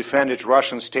nationalists defended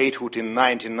Russian statehood in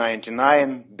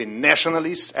 1999, being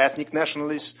nationalists, ethnic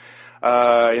nationalists,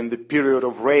 in the period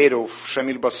of raid of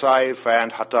Shamil Basayev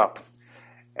and Hattab.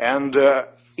 And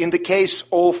in the case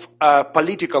of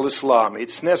political Islam,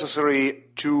 it's necessary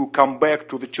to come back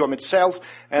to the term itself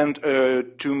and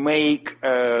to make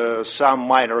some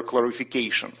minor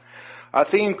clarification. I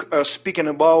think speaking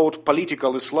about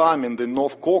political Islam in the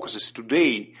North Caucasus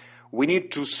today, we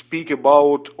need to speak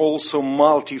about also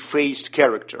multi-phased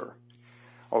character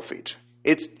of it.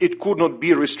 It could not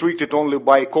be restricted only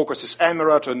by Caucasus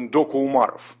Emirate and Doku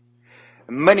Umarov.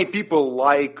 Many people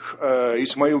like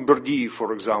Ismail Berdiev,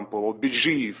 for example, or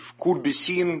Bidzhiev, could be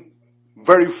seen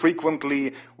very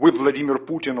frequently with Vladimir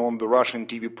Putin on the Russian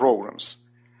TV programs.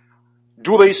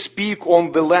 Do they speak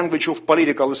on the language of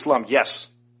political Islam? Yes,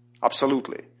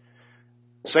 absolutely.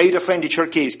 Said Effendi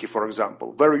Cherkesky, for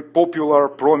example, very popular,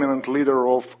 prominent leader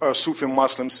of Sufi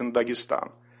Muslims in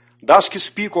Dagestan. Does he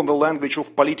speak on the language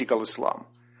of political Islam?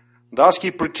 Does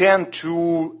he pretend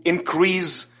to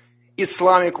increase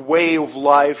Islamic way of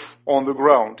life on the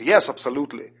ground? Yes,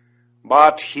 absolutely.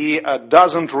 But he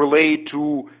doesn't relate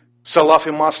to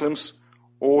Salafi Muslims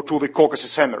or to the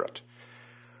Caucasus Emirate.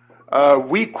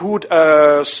 We could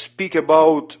speak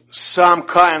about some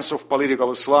kinds of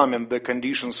political Islam and the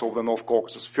conditions of the North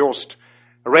Caucasus. First,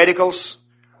 radicals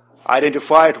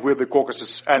identified with the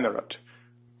Caucasus Emirate.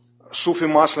 Sufi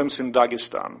Muslims in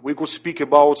Dagestan. We could speak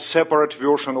about separate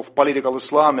version of political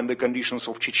Islam and the conditions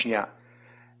of Chechnya.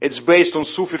 It's based on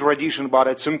Sufi tradition, but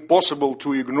it's impossible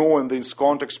to ignore in this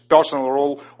context personal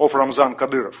role of Ramzan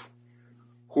Kadyrov,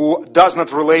 who does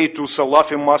not relate to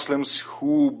Salafi Muslims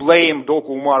who blame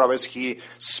Doku Umarov as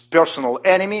his personal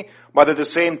enemy, but at the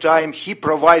same time he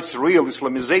provides real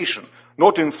Islamization,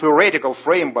 not in theoretical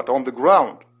frame but on the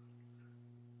ground.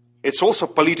 It's also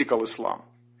political Islam.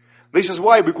 This is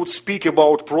why we could speak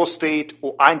about pro-state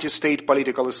or anti-state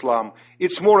political Islam.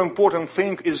 Its more important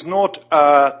thing is not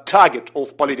a target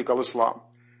of political Islam.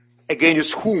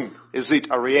 Against whom is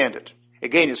it oriented?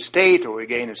 Against state or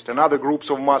against another groups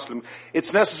of Muslims?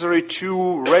 It's necessary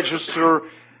to register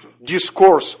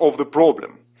discourse of the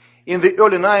problem. In the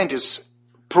early 90s,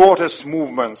 protest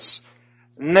movements,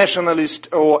 nationalist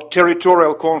or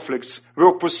territorial conflicts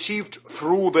were perceived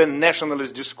through the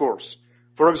nationalist discourse.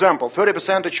 For example,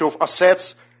 30% of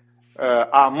Ossets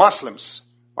are Muslims,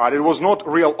 but it was not a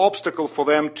real obstacle for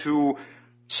them to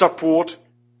support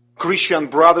Christian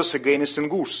brothers against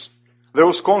Ingush.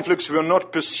 Those conflicts were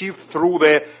not perceived through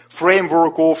the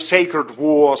framework of sacred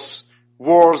wars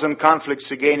and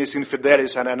conflicts against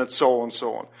infidelities and so on and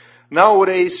so on.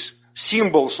 Nowadays,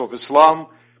 symbols of Islam,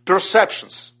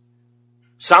 perceptions.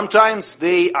 Sometimes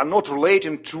they are not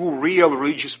relating to real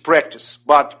religious practice,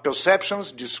 but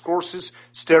perceptions, discourses,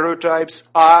 stereotypes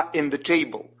are in the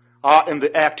table, are in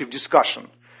the active discussion.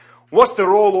 What's the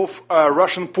role of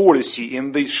Russian policy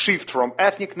in this shift from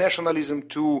ethnic nationalism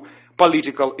to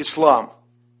political Islam,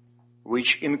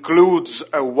 which includes,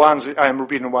 I'm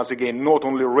repeating once again, not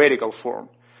only radical form?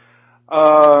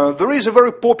 There is a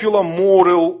very popular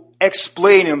model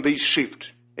explaining this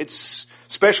shift. It's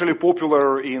especially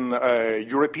popular in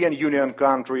European Union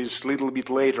countries, a little bit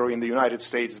later in the United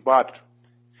States. But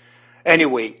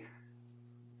anyway,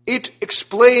 it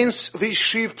explains this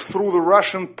shift through the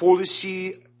Russian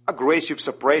policy, aggressive,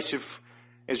 suppressive,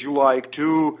 as you like,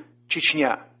 to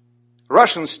Chechnya.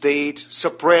 Russian state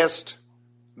suppressed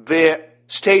the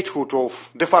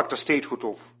de facto statehood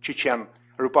of Chechen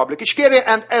Republic Ichkeria,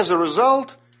 and as a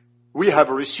result, we have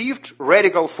received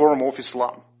radical form of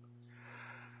Islam.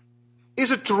 Is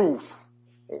it truth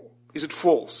or is it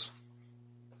false?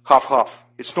 Half-half.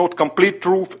 It's not complete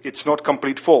truth, it's not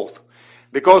complete false.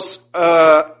 Because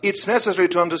it's necessary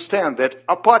to understand that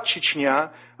apart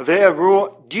Chechnya, there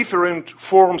were different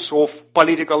forms of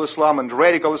political Islam and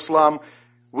radical Islam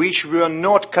which were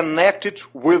not connected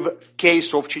with the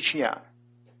case of Chechnya.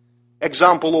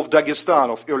 Example of Dagestan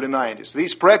of early 90s.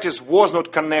 This practice was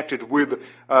not connected with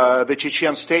the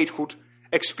Chechen statehood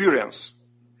experience.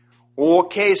 Or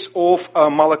case of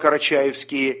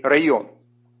Malokarachaevsky Rayon,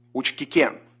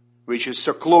 Uchkiken, which is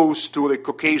so close to the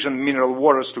Caucasian mineral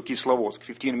waters to Kislovodsk,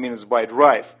 15 minutes by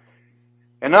drive.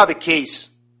 Another case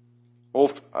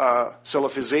of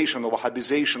Salafization or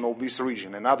Wahhabization of this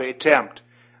region, another attempt.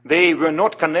 They were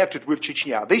not connected with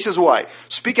Chechnya. This is why,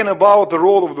 speaking about the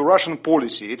role of the Russian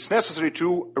policy, it's necessary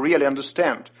to really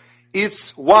understand.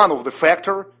 It's one of the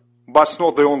factors, but it's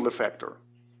not the only factor.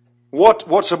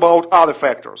 What's about other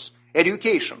factors?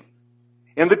 Education.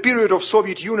 In the period of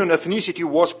Soviet Union, ethnicity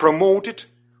was promoted,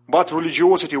 but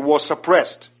religiosity was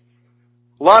suppressed.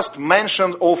 Last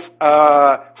mention of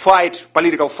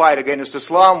political fight against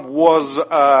Islam was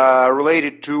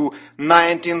related to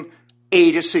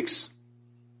 1986.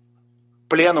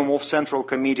 Plenum of Central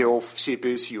Committee of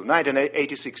CPSU,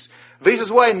 1986. This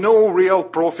is why no real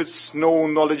prophets, no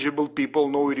knowledgeable people,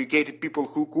 no educated people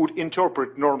who could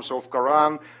interpret norms of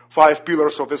Quran, 5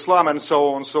 pillars of Islam, and so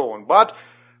on and so on. But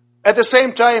at the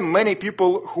same time, many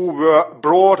people who were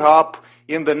brought up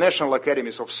in the National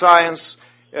Academies of Science,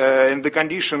 in the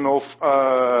condition of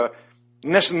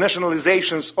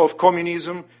nationalizations of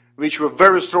communism, which were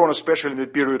very strong, especially in the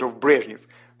period of Brezhnev.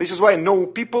 This is why no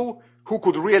people who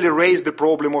could really raise the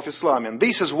problem of Islam. And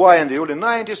this is why in the early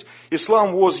 90s,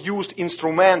 Islam was used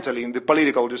instrumentally in the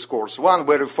political discourse. One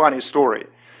very funny story.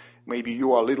 Maybe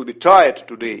you are a little bit tired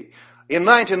today. In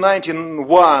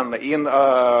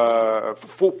 1991,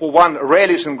 for one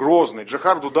rallies in Grozny,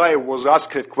 Jahar Dudayev was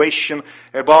asked a question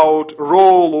about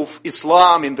role of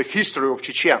Islam in the history of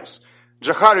Chechens.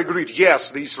 Jahar agreed, yes,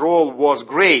 this role was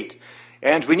great,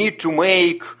 and we need to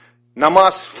make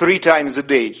namaz 3 times a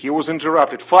day. He was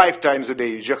interrupted 5 times a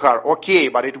day. Jahar, okay,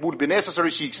 but it would be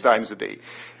necessary 6 times a day.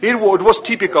 It was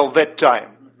typical that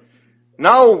time.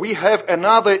 Now we have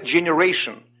another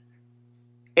generation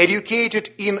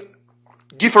educated in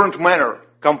different manner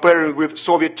compared with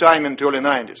Soviet time in the early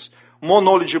 90s. More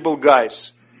knowledgeable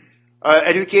guys,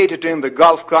 educated in the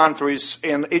Gulf countries,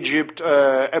 in Egypt,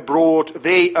 abroad.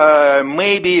 They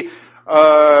maybe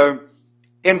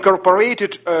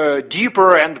incorporated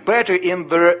deeper and better in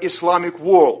the Islamic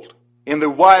world, in the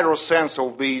wider sense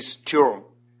of this term.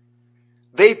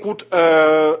 They could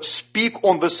speak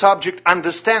on the subject,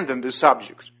 understanding the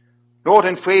subject, not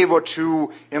in favor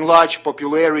to enlarge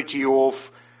popularity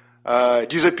of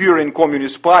disappearing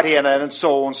Communist Party and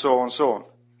so on, so on, so on.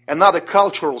 Another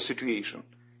cultural situation.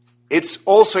 It's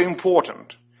also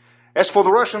important. As for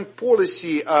the Russian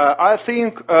policy, I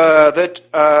think that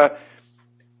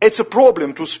it's a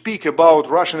problem to speak about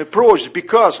Russian approach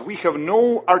because we have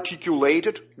no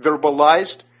articulated,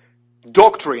 verbalized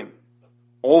doctrine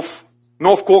of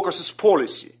North Caucasus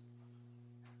policy.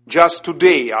 Just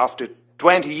today, after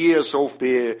 20 years from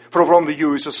the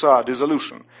USSR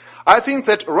dissolution, I think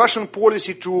that Russian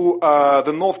policy to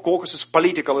the North Caucasus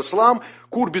political Islam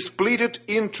could be split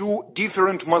into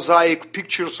different mosaic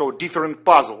pictures or different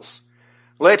puzzles.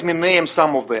 Let me name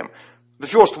some of them. The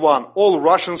first one, all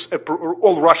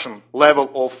Russian level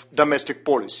of domestic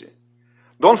policy.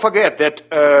 Don't forget that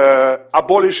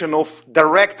abolition of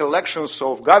direct elections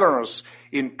of governors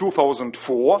in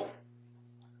 2004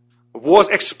 was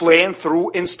explained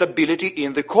through instability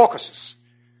in the Caucasus.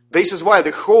 This is why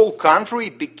the whole country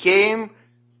became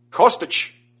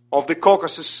hostage of the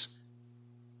Caucasus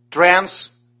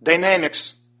trends,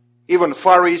 dynamics, even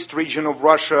Far East region of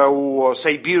Russia or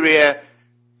Siberia.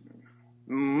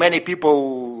 Many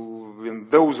people in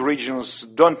those regions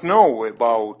don't know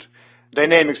about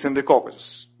dynamics in the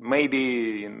Caucasus.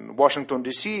 Maybe in Washington,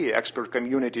 D.C., expert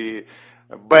community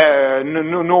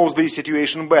knows the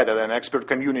situation better than expert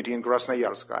community in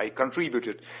Krasnoyarsk. I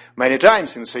contributed many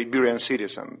times in Siberian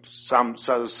cities, and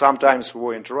sometimes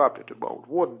were interrupted about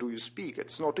what do you speak?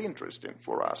 It's not interesting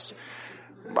for us.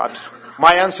 But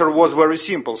my answer was very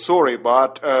simple. Sorry,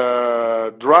 but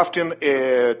drafting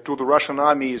to the Russian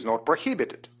army is not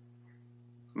prohibited.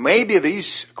 Maybe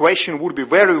this question would be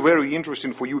very, very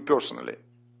interesting for you personally.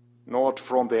 Not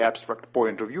from the abstract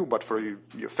point of view, but from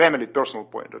your family personal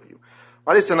point of view.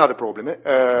 But it's another problem.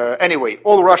 Anyway,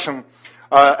 all Russian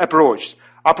approach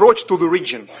to the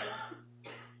region,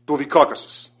 to the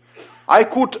Caucasus. I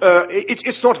could,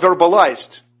 it's not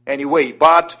verbalized anyway,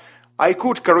 but I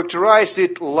could characterize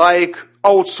it like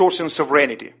outsourcing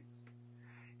sovereignty.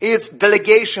 It's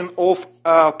delegation of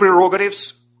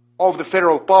prerogatives of the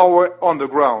federal power on the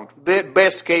ground. The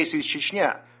best case is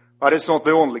Chechnya, but it's not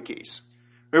the only case.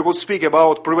 We could speak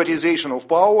about privatization of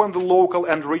power on the local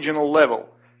and regional level.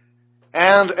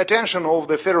 And attention of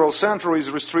the federal center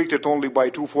is restricted only by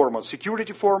two formats,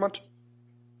 security format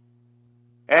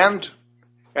and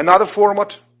another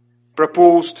format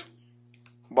proposed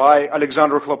by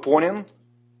Alexander Khloponin.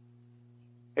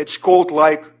 It's called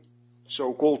like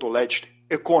so-called alleged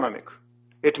economic.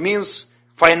 It means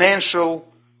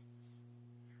financial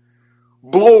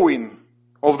blowing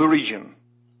of the region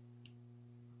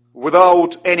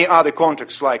without any other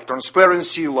context like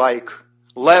transparency, like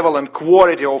level and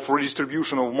quality of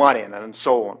redistribution of money and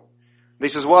so on.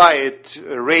 This is why it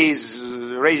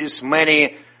raises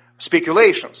many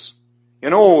speculations. You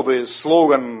know the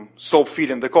slogan, "Stop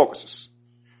feeding the Caucasus."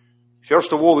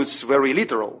 First of all, it's very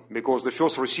literal, because the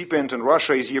first recipient in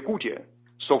Russia is Yakutia.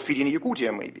 Stop feeding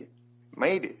Yakutia,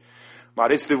 maybe.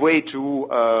 But it's the way to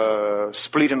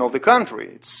splitting of the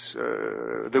country. It's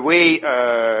the way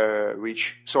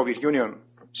which Soviet Union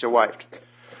survived.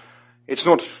 It's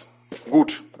not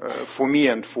good for me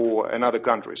and for another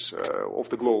countries of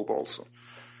the globe also.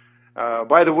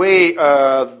 By the way,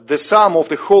 the sum of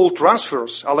the whole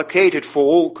transfers allocated for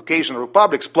all Caucasian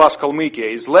republics plus Kalmykia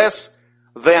is less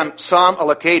than sum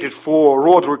allocated for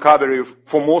road recovery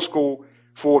for Moscow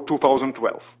for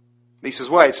 2012. This is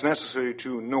why it's necessary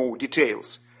to know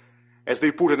details. As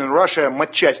they put it in Russia,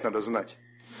 матчасть надо знать.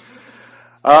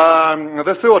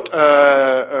 The third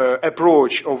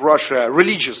approach of Russia,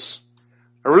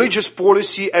 religious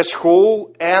policy as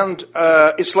whole and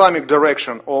Islamic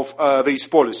direction of this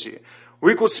policy.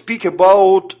 We could speak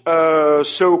about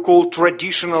so-called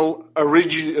traditional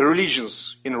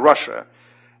religions in Russia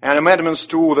and amendments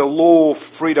to the law of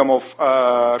freedom of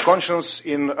conscience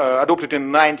adopted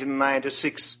in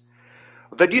 1996.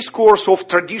 The discourse of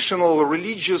traditional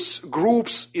religious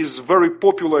groups is very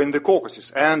popular in the Caucasus,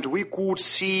 and we could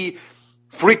see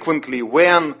frequently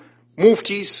when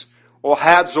muftis or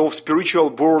heads of spiritual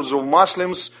boards of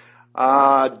Muslims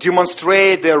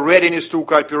demonstrate their readiness to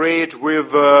cooperate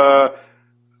with the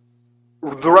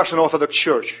Russian Orthodox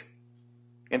Church,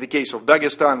 in the case of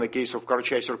Dagestan, in the case of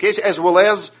Karachay-Cherkessia, as well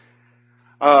as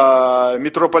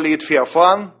Metropolite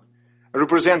Feofan,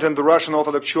 representing the Russian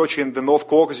Orthodox Church in the North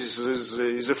Caucasus,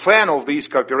 is a fan of this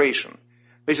cooperation.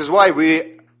 This is why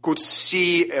we could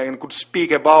see and could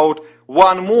speak about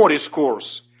one more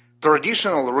discourse,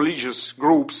 traditional religious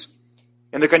groups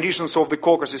in the conditions of the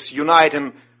Caucasus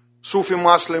uniting Sufi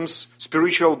Muslims,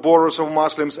 spiritual borders of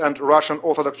Muslims, and Russian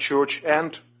Orthodox Church,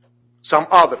 and some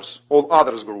others, all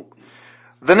others group.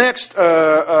 The next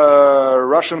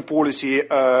Russian policy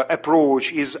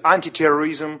approach is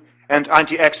anti-terrorism and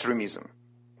anti-extremism.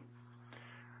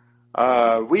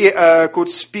 We could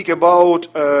speak about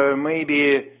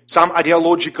maybe some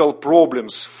ideological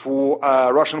problems for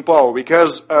Russian power,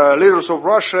 because leaders of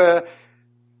Russia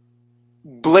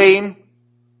blame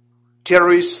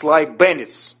terrorists like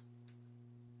bandits.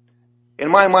 In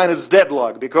my mind, it's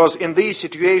deadlock, because in this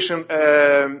situation,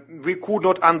 we could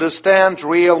not understand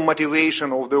real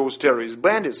motivation of those terrorist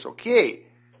bandits. Okay,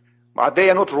 but they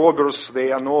are not robbers,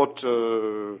 they are not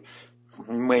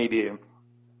maybe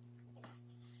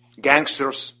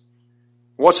gangsters.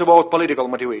 What's about political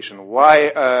motivation?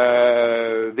 Why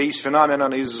this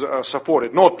phenomenon is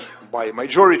supported? Not by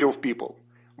majority of people,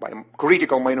 by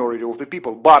critical minority of the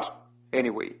people, but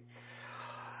anyway.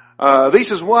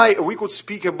 This is why we could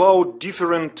speak about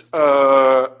different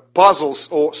puzzles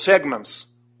or segments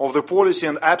of the policy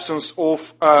and absence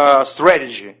of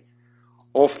strategy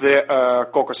of the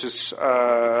Caucasus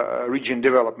region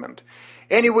development.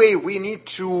 Anyway, we need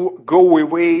to go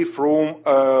away from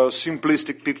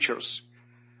simplistic pictures.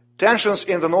 Tensions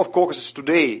in the North Caucasus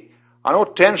today are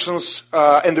not tensions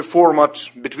in the format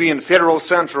between federal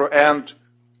center and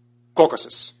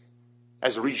Caucasus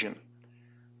as a region.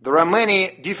 There are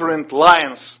many different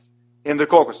lines in the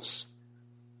Caucasus.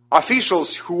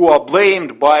 Officials who are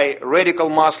blamed by radical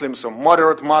Muslims or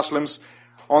moderate Muslims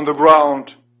on the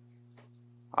ground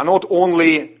are not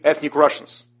only ethnic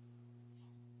Russians.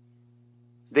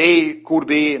 They could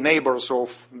be neighbors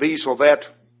of this or that,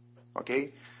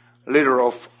 okay, leader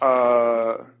of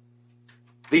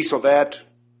this or that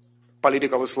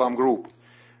political Islam group.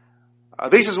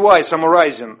 This is why,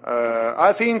 summarizing,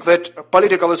 I think that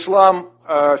political Islam,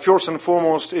 first and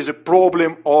foremost, is a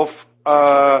problem of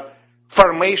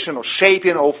formation or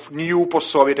shaping of new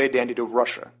post-Soviet identity of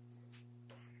Russia.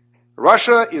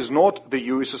 Russia is not the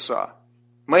USSR.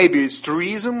 Maybe it's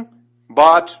truism,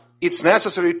 but it's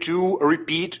necessary to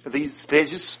repeat these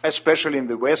theses, especially in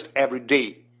the West, every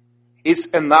day. It's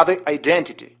another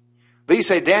identity.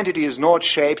 This identity is not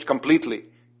shaped completely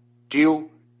till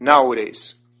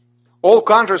nowadays. All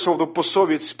countries of the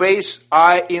post-Soviet space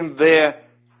are in the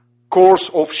course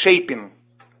of shaping.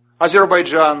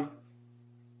 Azerbaijan,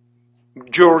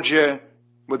 Georgia,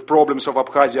 with problems of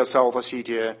Abkhazia, South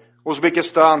Ossetia,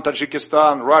 Uzbekistan,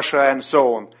 Tajikistan, Russia, and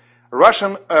so on.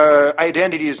 Russian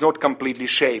identity is not completely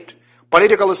shaped.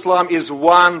 Political Islam is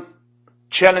one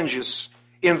challenges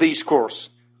in this course,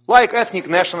 like ethnic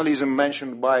nationalism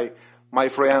mentioned by my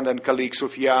friend and colleague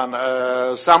Sufyan,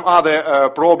 some other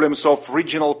problems of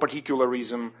regional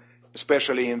particularism,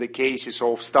 especially in the cases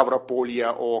of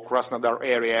Stavropolia or Krasnodar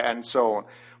area and so on.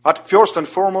 But first and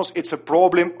foremost, it's a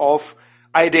problem of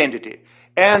identity.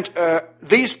 And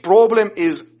this problem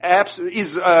is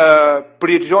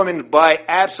predetermined by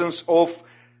absence of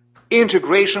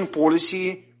integration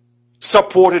policy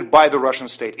supported by the Russian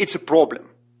state. It's a problem.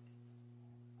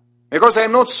 Because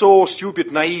I'm not so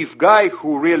stupid, naive guy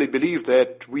who really believe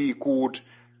that we could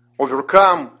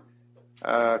overcome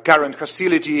current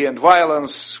hostility and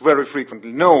violence very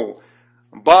frequently. No.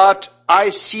 But I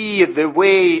see the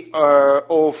way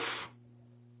of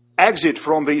exit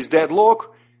from this deadlock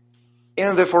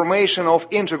in the formation of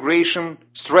integration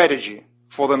strategy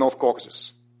for the North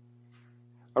Caucasus.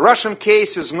 A Russian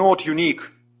case is not unique.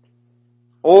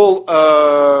 All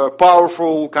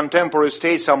powerful contemporary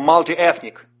states are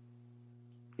multi-ethnic.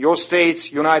 Your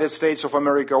states, United States of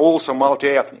America, also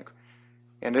multi-ethnic.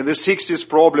 And in the 60s,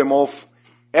 problem of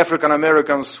African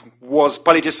Americans was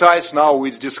politicized. Now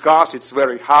it's discussed. It's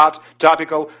very hot,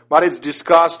 topical, but it's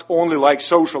discussed only like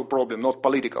social problem, not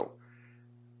political.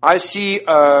 I see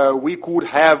we could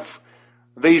have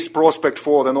this prospect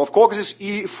for the North Caucasus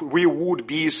if we would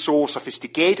be so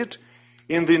sophisticated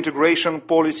in the integration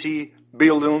policy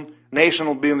building,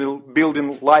 national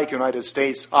building like United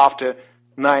States after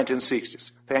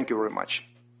 1960s. Thank you very much.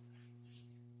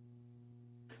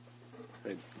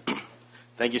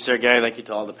 Thank you, Sergey. Thank you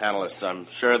to all the panelists. I'm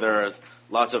sure there are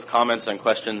lots of comments and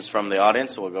questions from the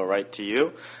audience, so we'll go right to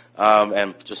you.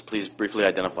 And just please briefly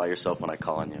identify yourself when I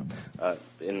call on you.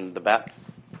 In the back.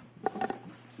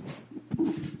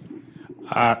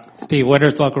 Steve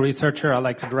Winters, local researcher. I'd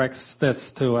like to direct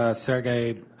this to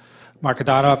Sergey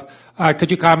Markadanov.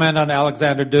 Could you comment on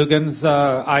Alexander Dugin's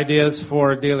ideas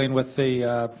for dealing with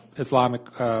the Islamic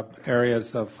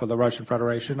areas for the Russian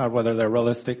Federation, or whether they're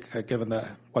realistic given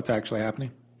what's actually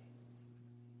happening?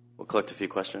 We'll collect a few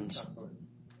questions.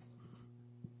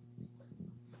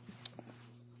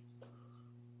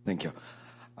 Thank you.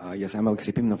 Yes, I'm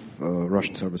Alexey Pimenov,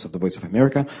 Russian Service of the Voice of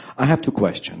America. I have two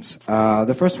questions.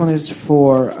 The first one is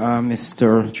for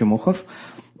Mr. Chemukhov.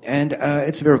 And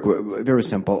it's very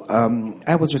simple.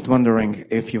 I was just wondering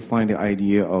if you find the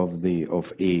idea of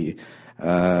a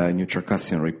new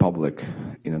Circassian Republic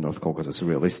in the North Caucasus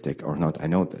realistic or not. I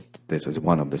know that this is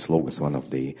one of the slogans, one of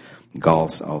the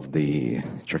goals of the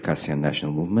Circassian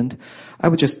national movement. I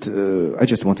just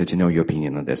wanted to know your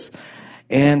opinion on this.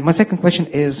 And my second question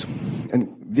is a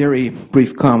very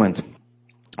brief comment,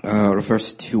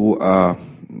 refers to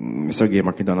Sergei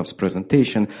Markidonov's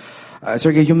presentation.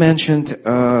 Sergei, you mentioned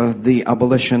the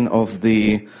abolition of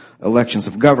the elections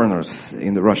of governors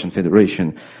in the Russian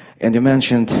Federation, and you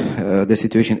mentioned the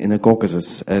situation in the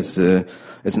Caucasus as an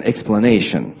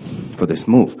explanation for this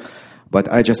move.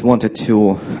 But I just wanted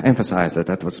to emphasize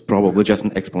that was probably just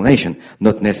an explanation,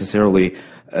 not necessarily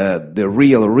the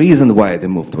real reason why the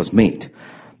move was made.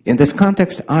 In this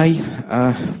context, I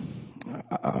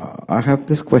have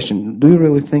this question. Do you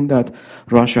really think that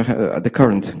Russia, the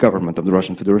current government of the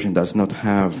Russian Federation, does not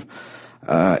have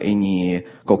any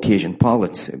Caucasian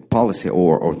policy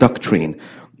or doctrine?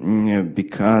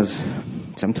 Because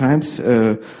sometimes,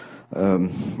 I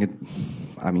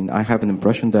have an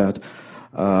impression that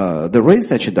there is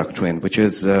such a doctrine, which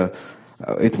is,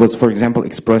 it was, for example,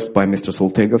 expressed by Mr.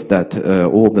 Soltegov that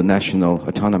all the national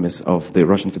autonomies of the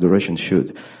Russian Federation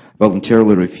should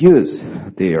voluntarily refuse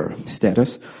their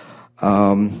status,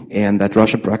 and that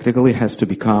Russia practically has to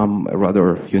become a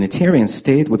rather Unitarian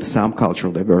state with some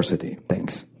cultural diversity.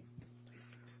 Thanks.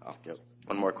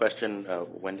 One more question,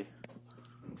 Wendy.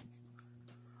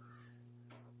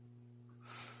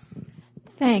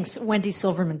 Thanks. Wendy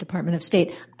Silverman, Department of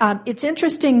State. It's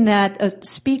interesting that a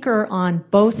speaker on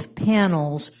both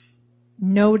panels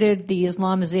noted the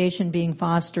Islamization being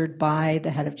fostered by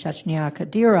the head of Chechnya,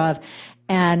 Kadyrov,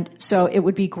 and so it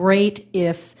would be great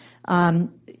if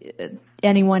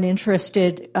anyone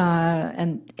interested,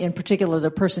 and in particular the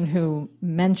person who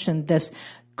mentioned this,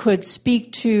 could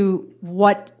speak to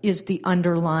what is the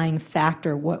underlying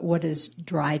factor, what is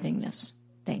driving this.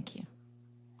 Thank you.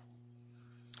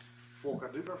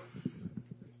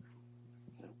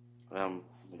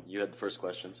 You had the first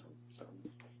question. So.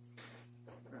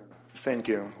 Thank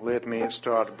you. Let me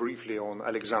start briefly on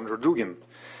Alexander Dugin.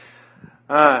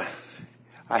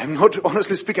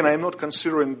 Honestly speaking, I am not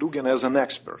considering Dugin as an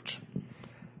expert.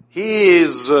 He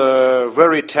is a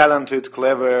very talented,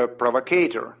 clever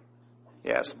provocator.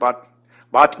 Yes, but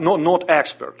not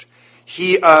expert.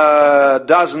 He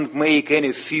doesn't make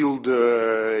any field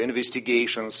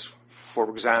investigations. For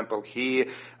example, he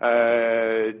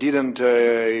didn't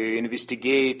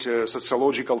investigate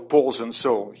sociological polls and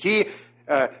so on. He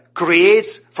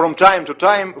creates from time to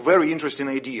time very interesting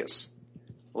ideas,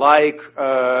 like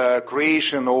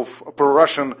creation of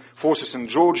pro-Russian forces in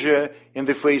Georgia in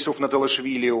the face of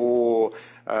Natashvili, or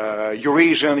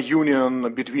Eurasian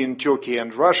Union between Turkey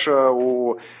and Russia,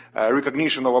 or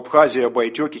recognition of Abkhazia by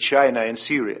Turkey, China, and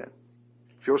Syria.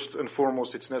 First and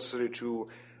foremost, it's necessary to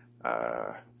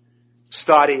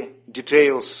study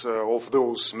details of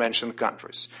those mentioned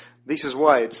countries. This is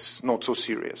why it's not so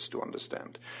serious to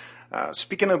understand.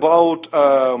 Speaking about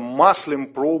Muslim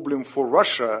problem for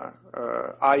Russia,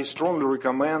 I strongly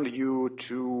recommend you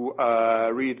to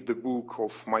read the book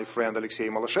of my friend Alexei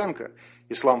Maloshenko,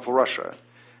 Islam for Russia,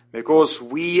 because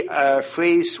we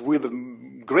face with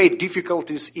great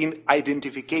difficulties in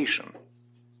identification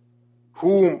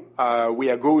whom we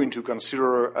are going to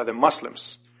consider the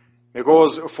Muslims.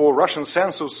 Because for Russian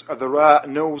census, there are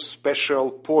no special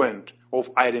point of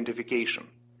identification,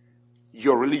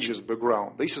 your religious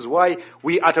background. This is why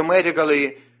we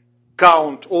automatically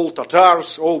count all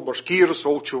Tatars, all Bashkirs,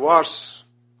 all Chuvars,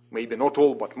 maybe not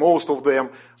all, but most of them,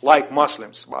 like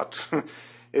Muslims. But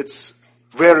it's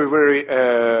very, very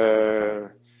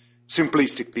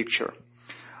simplistic picture.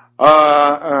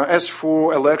 As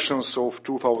for elections of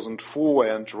 2004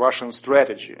 and Russian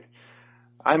strategy,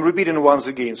 I'm repeating once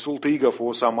again, Soltegov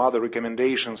or some other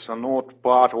recommendations are not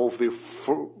part of the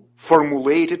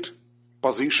formulated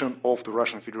position of the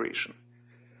Russian Federation.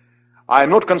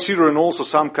 I'm not considering also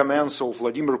some comments of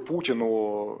Vladimir Putin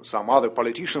or some other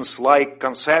politicians like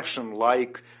conception,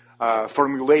 like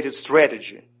formulated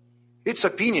strategy. It's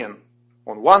opinion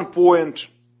on one point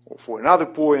or for another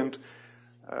point.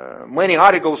 Many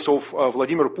articles of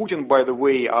Vladimir Putin, by the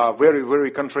way, are very, very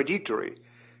contradictory.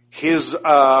 His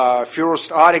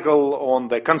first article on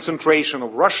the concentration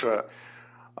of Russia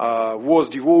was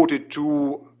devoted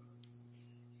to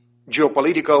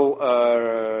geopolitical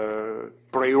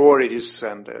priorities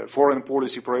and foreign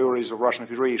policy priorities of Russian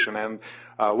Federation, and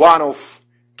one of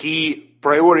key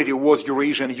priority was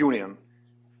Eurasian Union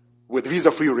with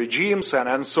visa-free regimes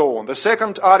and so on. The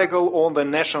second article on the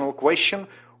national question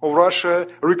of Russia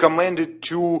recommended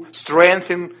to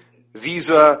strengthen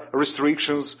visa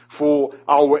restrictions for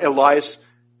our allies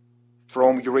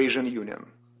from Eurasian Union.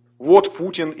 What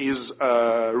Putin is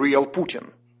real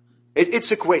Putin?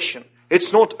 It's a question.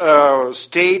 It's not a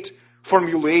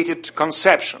state-formulated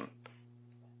conception.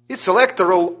 It's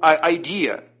electoral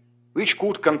idea which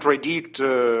could contradict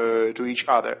to each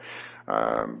other.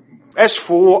 As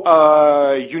for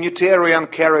unitarian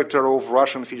character of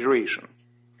Russian Federation,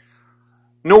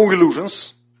 no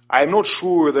illusions. I'm not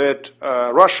sure that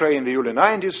Russia in the early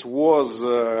 90s was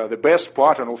the best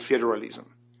pattern of federalism.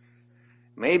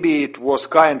 Maybe it was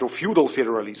kind of feudal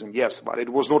federalism, yes, but it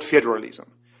was not federalism.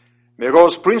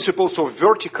 Because principles of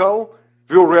vertical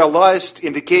were realized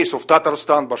in the case of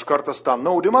Tatarstan, Bashkortostan,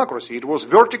 no democracy. It was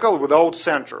vertical without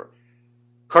center.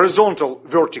 Horizontal,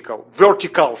 vertical,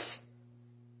 verticals.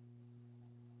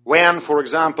 When, for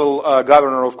example,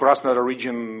 governor of Krasnodar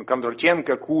region,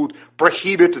 Kondratyenko, could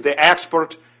prohibit the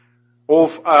export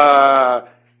of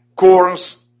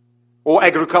corns or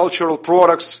agricultural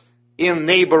products in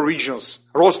neighbor regions,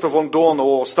 Rostov-on-Don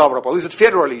or Stavropol. Is it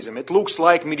federalism? It looks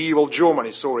like medieval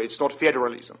Germany. Sorry, it's not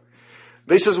federalism.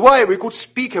 This is why we could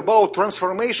speak about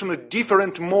transformation of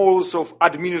different models of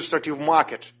administrative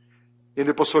market in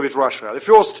the post-Soviet Russia. The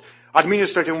first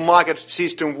administrative market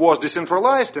system was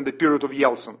decentralized in the period of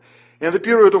Yeltsin. In the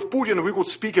period of Putin, we could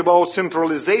speak about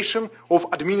centralization of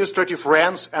administrative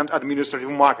rents and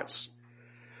administrative markets.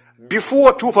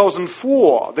 Before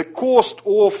 2004, the cost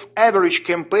of average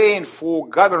campaign for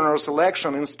governor's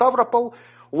election in Stavropol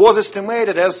was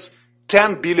estimated as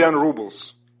 10 billion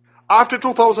rubles. After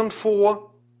 2004,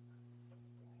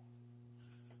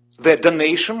 the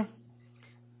donation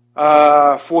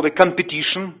for the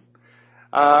competition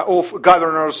of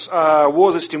governors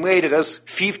was estimated as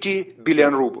 50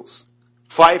 billion rubles,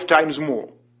 5 times more.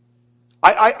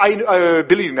 I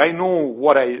believe me, I know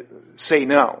what I say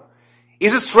now.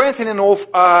 Is it strengthening of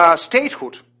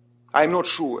statehood? I'm not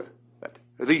sure that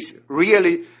this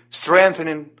really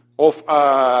strengthening of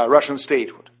Russian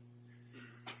statehood.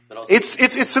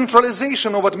 It's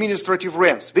centralization of administrative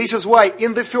rents. This is why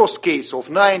in the first case of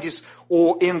 90s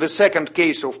or in the second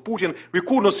case of Putin, we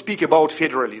could not speak about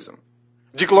federalism.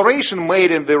 Declaration made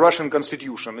in the Russian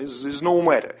constitution is no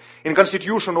matter. In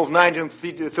constitution of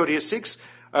 1936,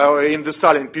 in the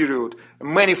Stalin period,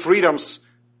 many freedoms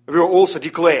were also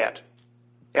declared.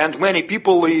 And many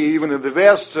people, even in the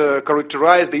West,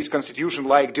 characterize this constitution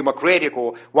like democratic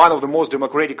or one of the most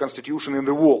democratic constitutions in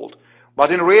the world.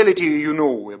 But in reality, you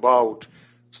know about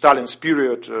Stalin's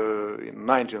period in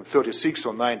 1936 or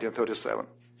 1937.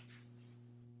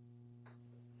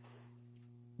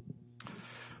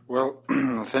 Well,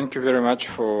 thank you very much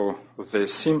for the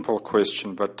simple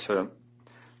question, but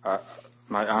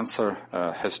my answer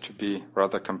has to be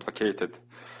rather complicated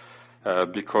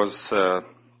because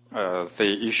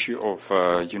the issue of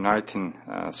uniting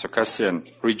Circassian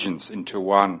regions into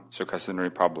one Circassian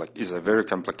Republic is a very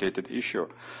complicated issue.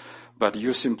 But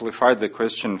you simplified the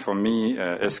question for me,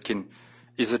 asking,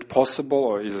 is it possible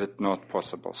or is it not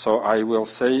possible? So I will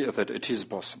say that it is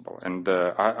possible, and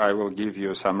I will give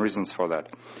you some reasons for that.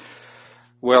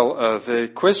 Well, the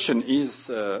question is,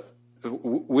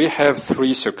 we have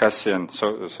three Circassian,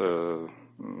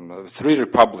 three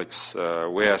republics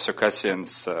where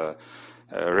Circassians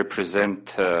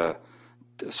represent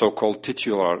so-called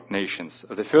titular nations.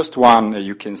 The first one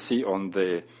you can see on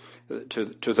the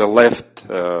to the left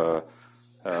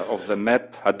of the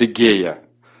map, Adygea.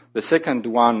 The second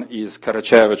one is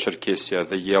Karacháyevo-Cherkessia,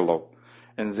 the yellow,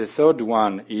 and the third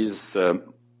one is the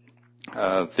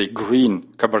green,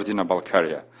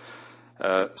 Kabardino-Balkaria.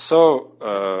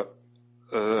 So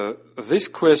this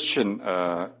question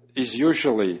is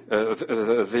usually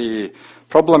the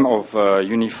problem of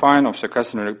unifying of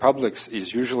Circassian republics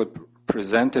is usually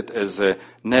presented as a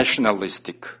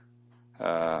nationalistic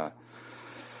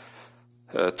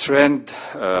trend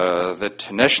that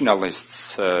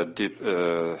nationalists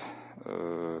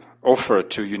offer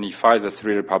to unify the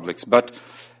three republics. But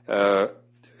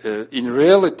in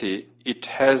reality, it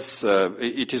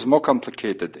is more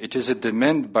complicated. It is a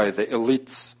demand by the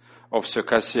elites of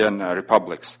Circassian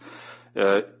republics.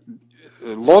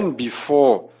 Long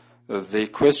before the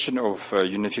question of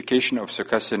unification of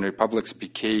Circassian republics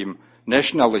became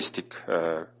nationalistic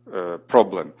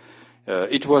problem,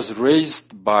 it was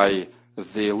raised by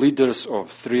the leaders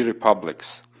of three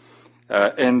republics,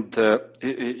 and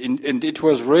it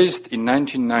was raised in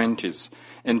 1990s.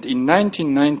 And in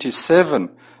 1997,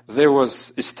 there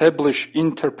was established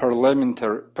interparliament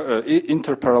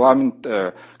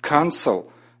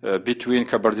council between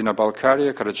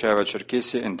Kabardino-Balkaria,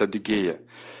 Karacháyevo-Cherkessia, and Adygea.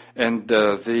 And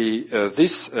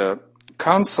this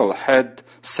council had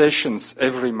sessions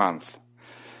every month.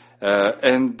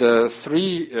 And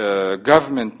three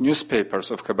government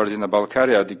newspapers of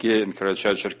Kabardino-Balkaria, Adygea, and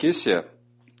Karachay-Cherkessia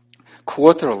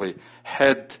quarterly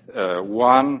had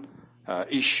one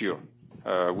issue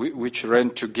which ran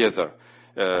together,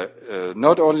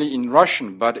 not only in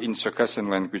Russian but in Circassian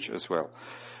language as well.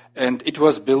 And it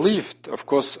was believed, of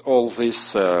course, all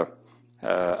these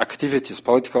activities,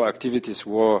 political activities,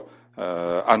 were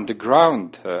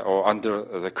underground or under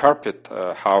the carpet,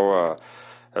 how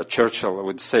Churchill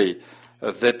would say,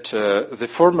 that the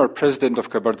former president of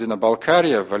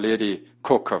Kabardino-Balkaria, Valery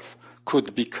Kokov,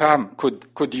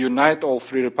 could unite all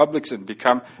three republics and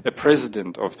become a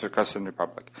president of the Circassian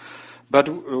Republic. But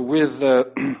with the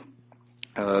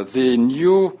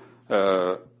new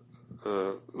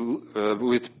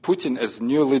with Putin as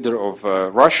new leader of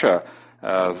Russia,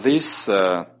 this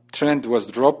trend was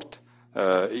dropped.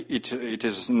 It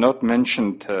is not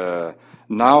mentioned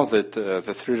now that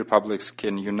the three republics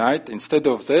can unite. Instead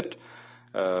of that,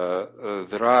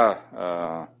 there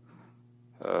are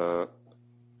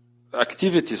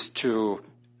activities to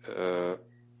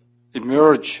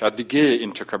emerge Adygea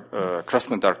into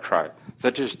Krasnodar Krai,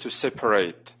 that is to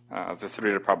separate the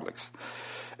three republics.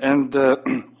 And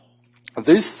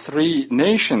these three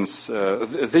nations,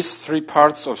 these three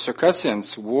parts of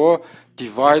Circassians were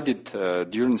divided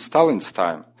during Stalin's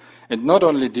time. And not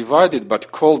only divided,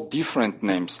 but called different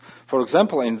names. For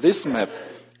example, in this map,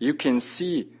 you can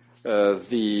see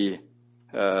the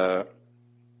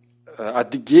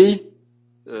Adygea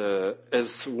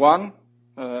as one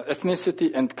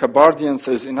ethnicity and Kabardians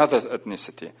as another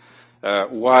ethnicity,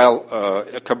 while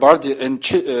Kabardi and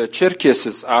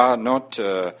Cherkesses are not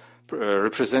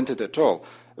represented at all,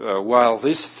 while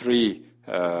these three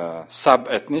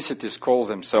sub-ethnicities call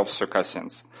themselves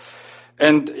Circassians.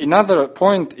 And another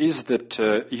point is that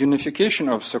unification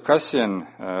of Circassian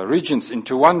regions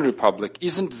into one republic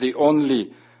isn't the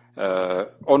only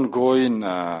ongoing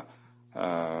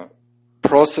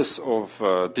process of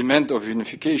demand of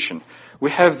unification. We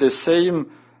have the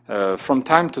same, from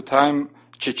time to time,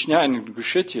 Chechnya and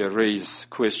Ingushetia raise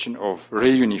question of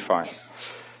reunifying.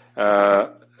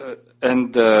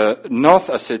 And North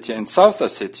Ossetia and South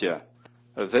Ossetia,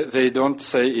 they don't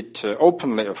say it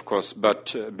openly, of course,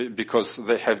 but because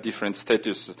they have different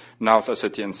status, North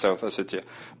Ossetia and South Ossetia.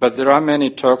 But there are many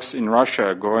talks in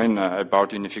Russia going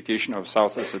about unification of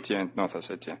South Ossetia and North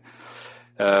Ossetia.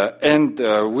 And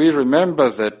we remember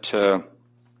that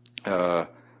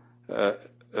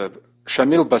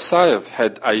Shamil Basayev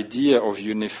had idea of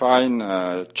unifying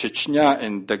Chechnya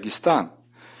and Dagestan.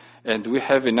 And we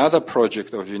have another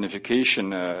project of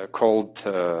unification called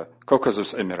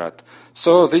Caucasus Emirate.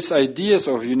 So these ideas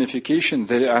of unification,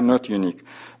 they are not unique.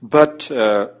 But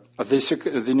the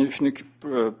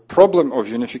problem of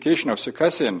unification of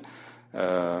Circassian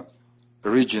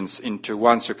regions into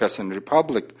one Circassian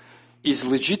republic is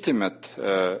legitimate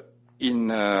in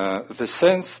the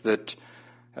sense that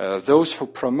those who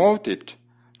promote it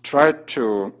try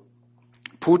to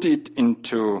put it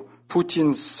into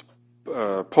Putin's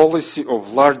policy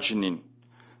of largening,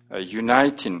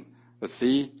 uniting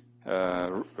the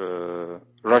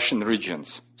Russian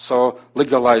regions, so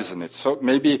legalizing it. So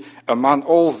maybe among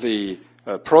all the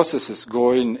processes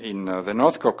going in the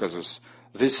North Caucasus,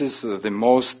 this is the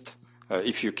most,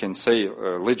 if you can say,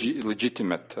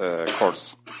 legitimate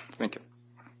course. Thank you.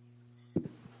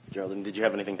 Geraldine, did you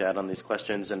have anything to add on these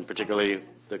questions, and particularly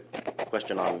the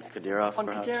question on Kadyrov? On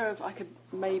perhaps? Kadyrov, I could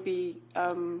maybe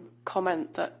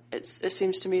comment that it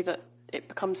seems to me that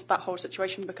that whole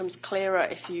situation becomes clearer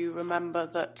if you remember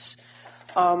that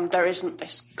there isn't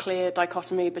this clear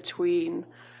dichotomy between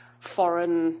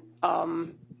foreign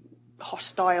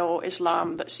hostile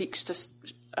Islam that seeks to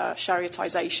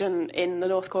Shariatization in the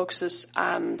North Caucasus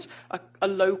and a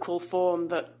local form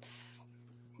that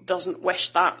doesn't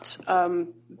wish that.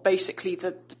 Basically,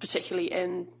 particularly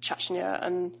in Chechnya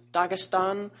and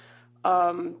Dagestan,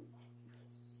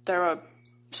 there are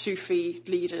Sufi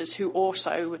leaders who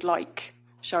also would like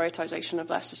Shariatization of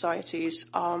their societies.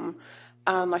 And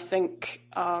I think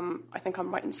I'm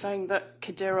right in saying that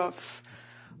Kadyrov,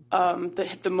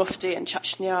 the Mufti in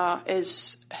Chechnya,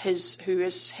 who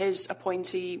is his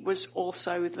appointee, was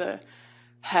also the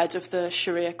head of the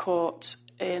Sharia court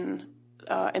in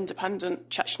independent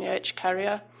Chechnya,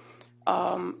 Ichkeria,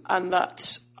 and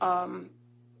that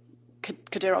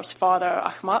Kadyrov's father,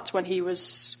 Ahmat, when he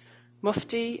was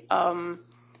Mufti,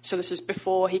 so this is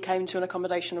before he came to an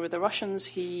accommodation with the Russians,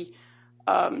 he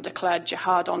declared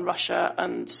jihad on Russia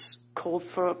and called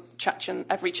for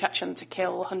every Chechen to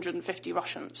kill 150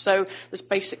 Russians. So there's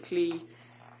basically,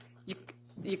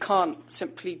 you can't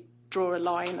simply draw a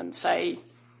line and say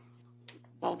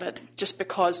well, that just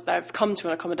because they've come to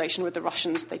an accommodation with the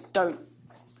Russians, they don't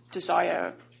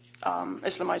desire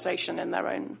Islamization in their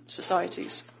own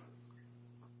societies.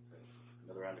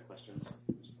 Another round of questions.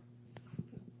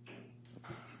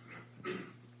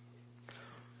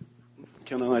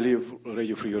 Kenan Aliyev,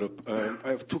 Radio Free Europe. I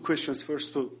have two questions.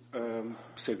 First to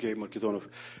Sergei Markidonov.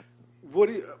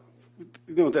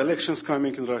 The elections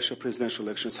coming in Russia, presidential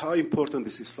elections, how important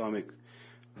is Islamic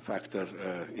factor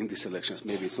in these elections?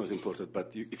 Maybe it's not important,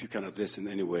 but if you can address in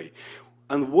any way.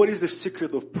 And what is the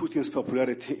secret of Putin's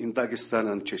popularity in Dagestan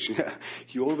and Chechnya?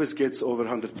 He always gets over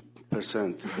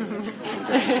 100%.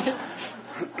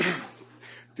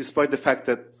 Despite the fact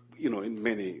that, in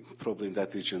many, probably in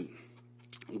that region,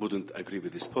 wouldn't agree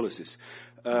with his policies.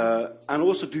 And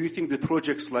also, do you think the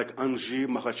projects like Anzhi,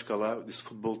 Makhachkala, this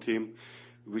football team,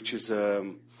 which is...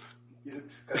 Is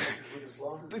it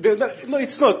Islam? No,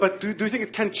 it's not. But do you think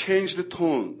it can change the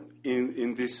tone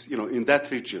in this, in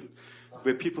that region,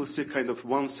 where people see kind of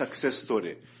one success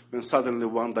story, when suddenly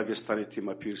one Dagestani team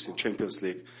appears in Champions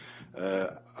League,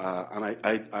 and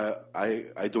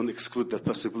I don't exclude that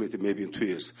possibility maybe in 2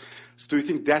 years. So do you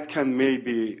think that can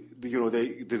maybe,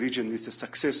 the region needs a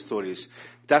success stories?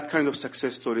 That kind of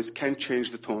success stories can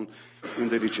change the tone in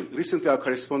the region. Recently, our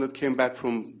correspondent came back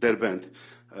from Derbent,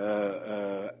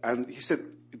 and he said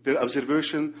their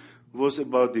observation was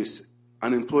about this: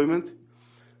 unemployment,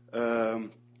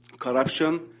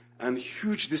 corruption, and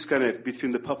huge disconnect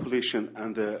between the population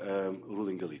and the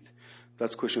ruling elite.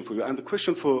 That's a question for you. And the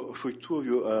question for two of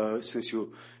you, since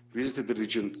you visited the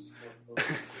region,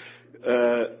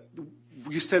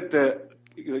 you said that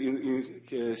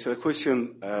in Syracuse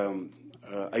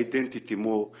identity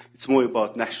it's more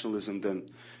about nationalism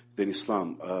than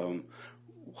Islam.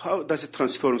 How does it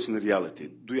transform in reality?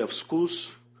 Do you have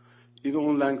schools in your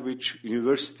own language,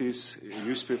 universities,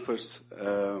 newspapers?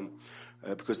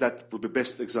 Because that would be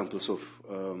best examples of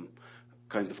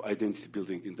kind of identity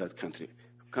building in that country.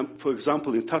 For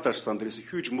example, in Tatarstan, there is a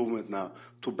huge movement now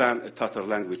to ban a Tatar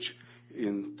language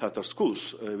in Tatar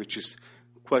schools, which is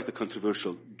quite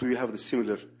controversial. Do you have the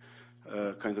similar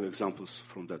kind of examples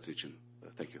from that region?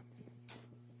 Thank you.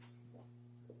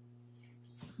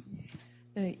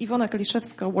 Ivona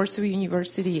Kaliszewska, Warsaw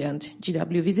University and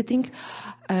GW visiting.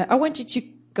 I wanted to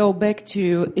go back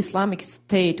to Islamic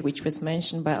State, which was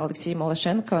mentioned by Alexei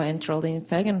Moloshenko and Geraldine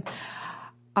Fagan.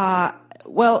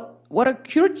 Well, what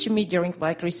occurred to me during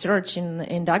research in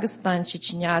Dagestan,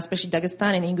 Chechnya, especially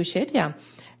Dagestan and Ingushetia,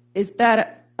 is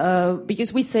that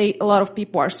because we say a lot of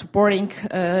people are supporting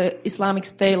Islamic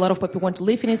State, a lot of people want to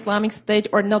live in Islamic State,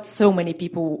 or not so many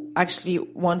people actually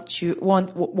want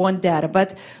that.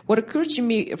 But what occurred to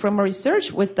me from my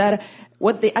research was that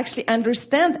what they actually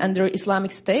understand under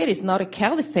Islamic State is not a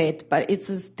caliphate, but it's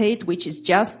a state which is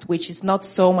just, which is not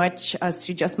so much, as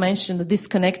you just mentioned,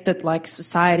 disconnected like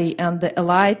society and the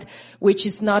elite, which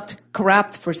is not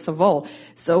corrupt, first of all.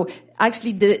 So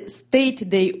actually the state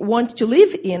they want to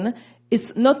live in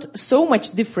is not so much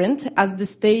different as the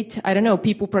state,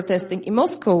 people protesting in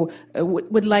Moscow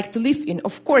would like to live in.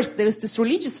 Of course, there is this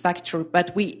religious factor,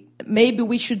 but maybe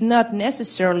we should not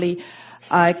necessarily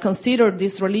consider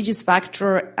this religious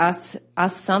factor as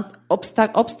some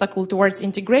obstacle towards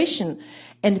integration,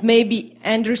 and maybe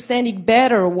understanding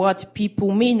better what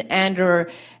people mean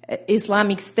under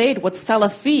Islamic State, what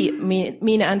Salafi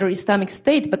mean under Islamic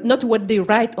State, but not what they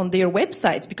write on their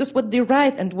websites, because what they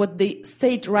write and what they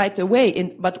say right away,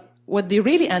 but what they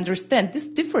really understand, this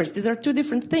differs. These are two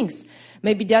different things.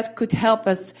 Maybe that could help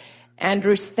us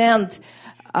understand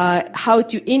how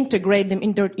to integrate them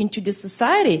into the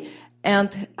society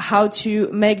and how to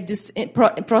make this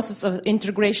process of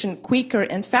integration quicker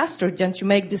and faster than to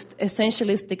make this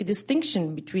essentialistic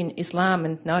distinction between Islam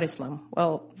and not Islam.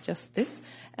 Well, just this.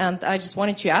 And I just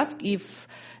wanted to ask if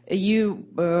you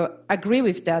agree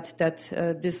with that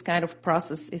this kind of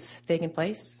process is taking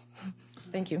place.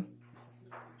 Thank you.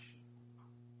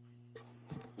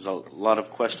 There's a lot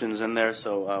of questions in there,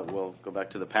 so we'll go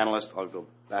back to the panelists. I'll go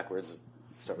backwards.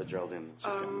 Start with Geraldine.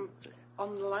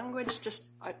 On the language,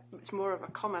 it's more of a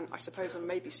comment, I suppose, and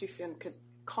maybe Sufyan could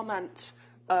comment.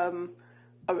 I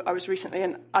was recently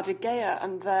in Adygea,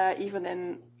 and there, even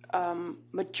in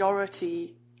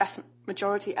majority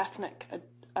ethnic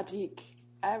Adyg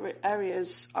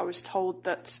areas, I was told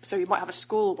that, so you might have a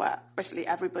school where basically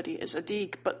everybody is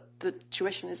Adyg, but the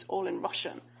tuition is all in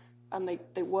Russian, and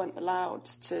they weren't allowed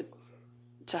to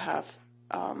have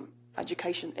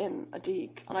education in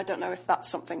Adyg. And I don't know if that's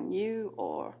something new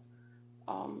or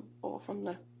from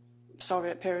the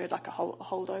Soviet period, like a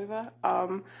holdover.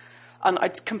 And I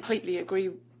completely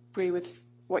agree with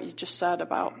what you just said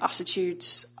about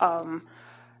attitudes.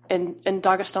 In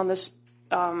Dagestan, there's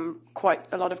quite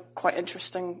a lot of quite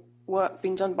interesting work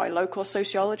being done by local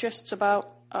sociologists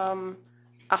about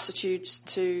attitudes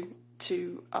to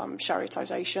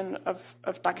Shariatization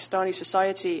of Dagestani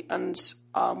society, and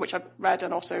which I've read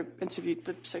and also interviewed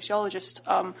the sociologist.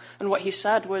 And what he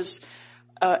said was,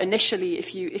 initially,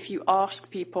 if you ask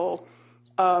people,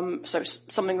 so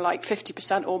something like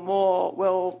 50% or more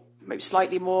will, maybe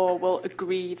slightly more, will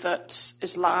agree that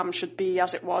Islam should be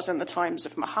as it was in the times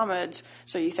of Muhammad.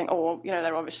 So you think, oh, well,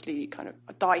 they're obviously kind of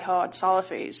die-hard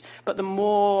Salafis. But the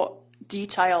more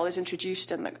detail is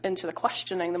introduced into the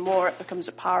questioning, the more it becomes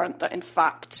apparent that, in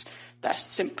fact, they're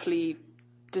simply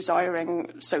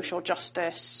desiring social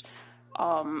justice,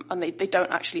 and they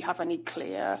don't actually have any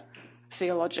clear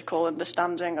theological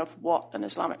understanding of what an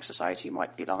Islamic society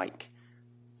might be like.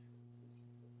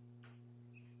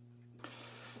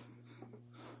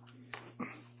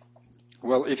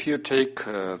 Well, if you take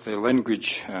the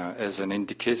language as an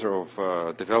indicator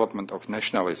of development of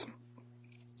nationalism,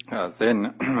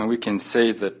 then we can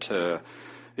say that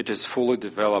it is fully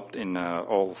developed in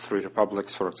all three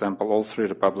republics. For example, all three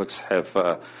republics have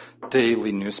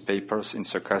daily newspapers in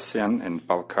Circassian and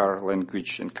Balkar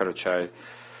language and Karachay.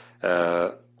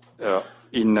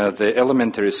 In the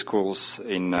elementary schools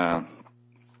in the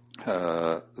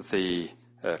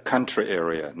country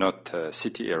area, not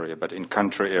city area, but in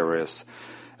country areas,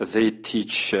 they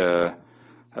teach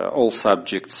all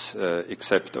subjects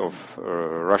except of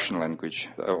Russian language.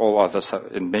 All other,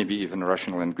 and maybe even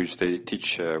Russian language, they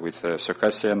teach with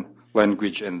Circassian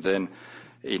language, and then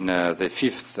in the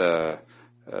fifth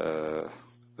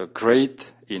grade,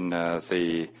 in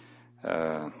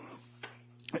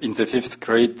the fifth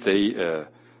grade, they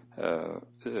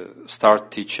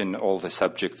start teaching all the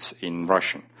subjects in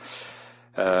Russian.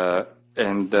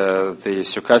 And the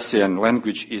Circassian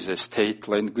language is a state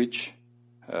language.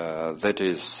 That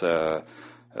is,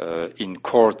 in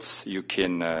courts, you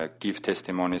can give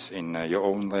testimonies in your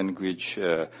own language.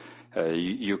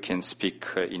 You can speak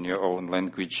in your own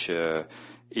language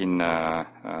in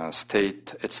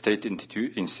state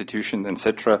institutions,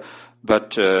 etc.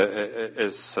 But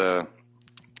as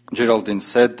Geraldine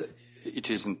said, it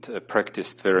isn't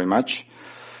practiced very much.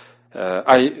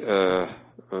 I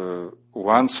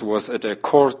once was at a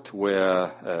court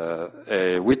where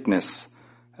a witness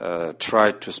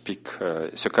tried to speak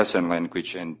Circassian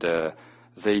language, and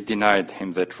they denied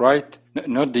him that right.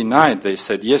 Not denied, they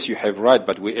said, yes, you have right,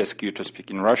 but we ask you to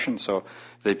speak in Russian, so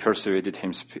they persuaded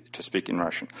him to speak in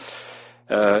Russian.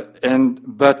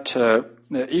 But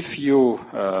if you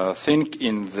think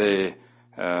in the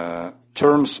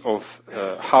terms of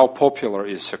how popular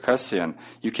is Circassian,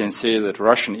 you can say that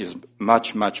Russian is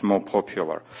much, much more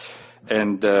popular.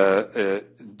 And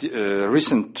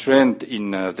recent trend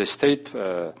in the state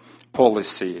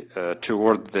policy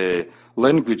toward the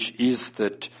language is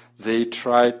that they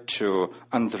try to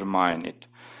undermine it.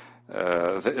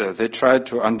 They try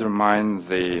to undermine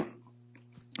the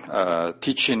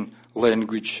teaching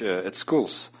language at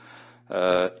schools.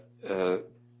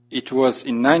 It was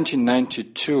in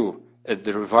 1992, at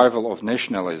the revival of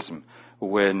nationalism,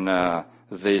 when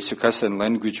the Circassian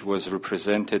language was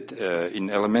represented in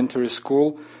elementary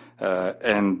school,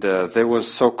 and there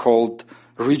was so-called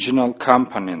regional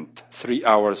component, 3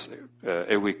 hours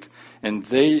a week. And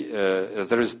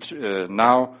there is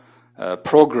now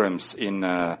programs in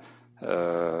at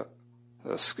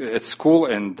school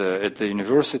and at the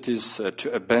universities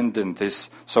to abandon this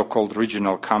so-called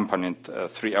regional component,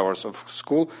 3 hours of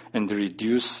school, and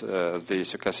reduce the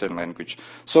Circassian language.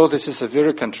 So this is a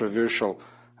very controversial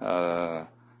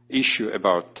issue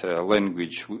about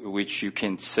language, which you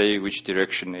can't say which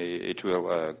direction it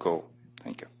will go.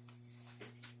 Thank you.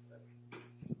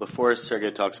 Before Sergei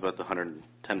talks about the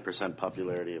 110%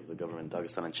 popularity of the government in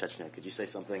Dagestan and Chechnya, could you say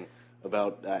something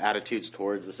about attitudes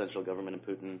towards the central government and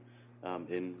Putin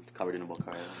in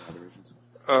Kabardino-Balkaria and other regions?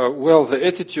 Well, the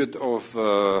attitude of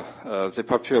the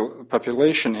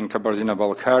population in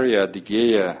Kabardino-Balkaria,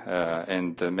 Adygea,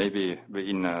 and maybe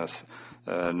in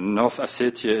North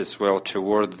Ossetia as well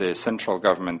toward the central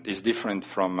government is different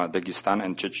from Dagestan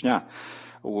and Chechnya.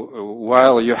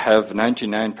 While you have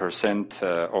 99%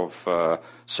 of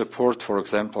support, for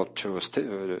example, to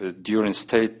during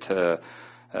state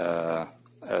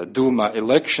Duma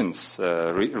elections,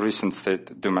 recent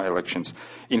state Duma elections,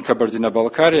 in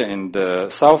Kabardino-Balkaria and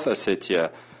South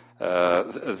Ossetia,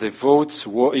 the votes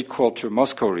were equal to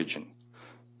Moscow region.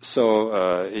 So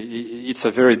it's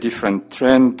a very different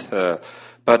trend.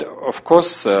 But of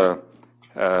course,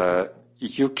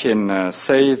 you can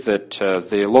say that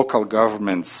the local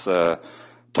governments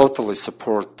totally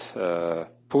support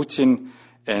Putin,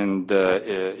 and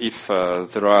if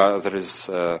there is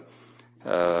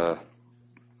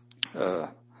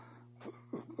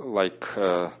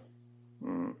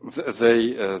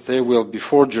they will be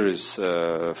forgeries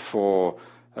for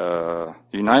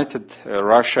united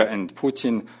Russia and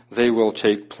Putin. They will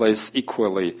take place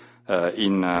equally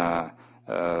in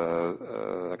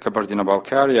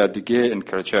Kabardino-Balkaria, Adygea, and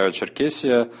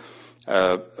Karacháyevo-Cherkessia.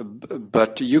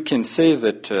 But you can say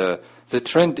that the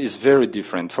trend is very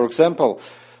different. For example,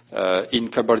 in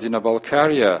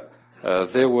Kabardino-Balkaria,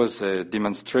 there was a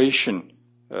demonstration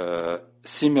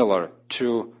similar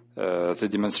to the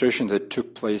demonstration that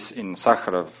took place in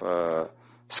Sakharov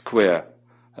Square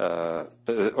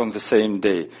on the same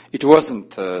day. It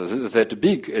wasn't that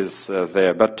big as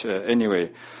there, but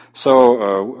anyway.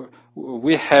 So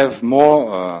we have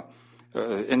more,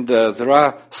 and there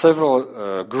are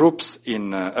several groups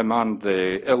among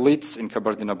the elites in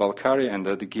Kabardino-Balkaria and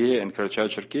Adygea and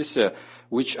Karacháyevo-Cherkessia,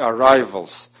 which are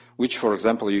rivals, which, for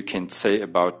example, you can say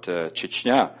about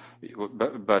Chechnya,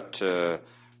 but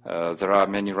there are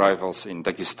many rivals in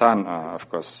Dagestan, of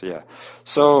course, yeah.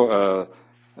 So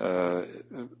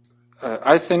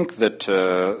I think that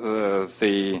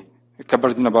the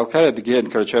Kabardino-Balkaria, Adygea,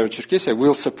 and Karacháyevo-Cherkessia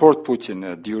will support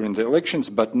Putin during the elections,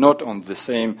 but not on the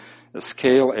same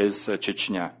scale as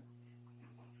Chechnya.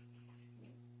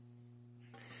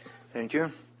 Thank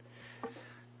you.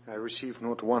 I received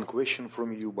not one question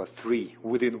from you, but three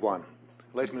within one.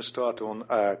 Let me start on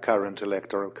current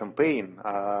electoral campaign.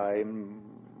 I'm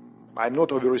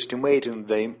not overestimating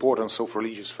the importance of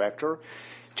religious factor.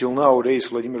 Till nowadays,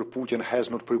 Vladimir Putin has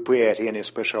not prepared any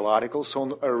special articles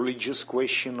on a religious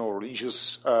question or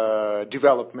religious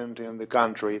development in the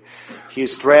country. He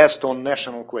stressed on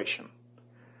national question.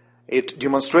 It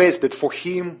demonstrates that for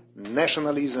him,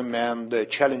 nationalism and the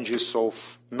challenges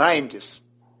of 90s,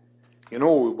 you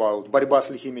know about борьба с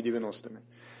лихими 90-ми,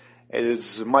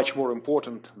 is much more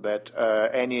important than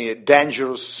any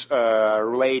dangers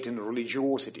relating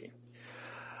religiosity.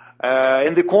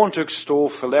 In the context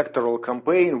of electoral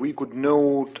campaign, we could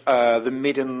note the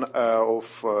meeting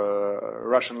of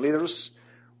Russian leaders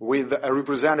with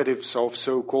representatives of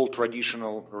so-called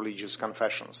traditional religious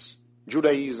confessions: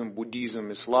 Judaism,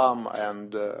 Buddhism, Islam,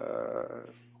 and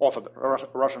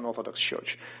Russian Orthodox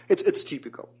Church. It's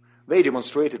typical. They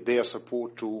demonstrated their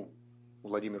support to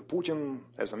Vladimir Putin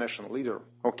as a national leader.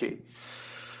 Okay.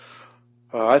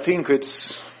 I think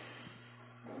it's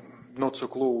not so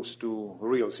close to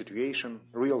real situation.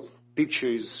 Real picture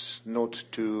is not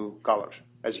too colored,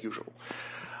 as usual.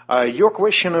 Your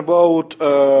question about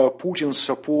Putin's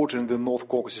support in the North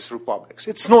Caucasus republics.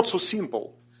 It's not so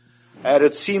simple as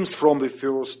it seems from the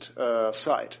first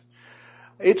sight.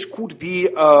 It could be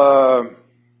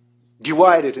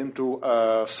divided into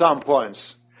some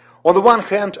points. On the one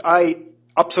hand, I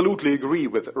absolutely agree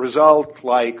with a result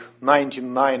like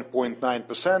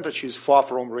 99.9% is far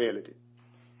from reality.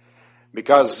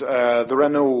 Because there are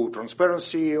no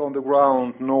transparency on the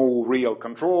ground, no real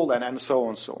control, and so on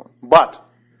and so on. But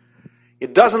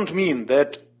it doesn't mean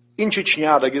that in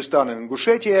Chechnya, Dagestan, and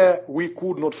Ingushetia, we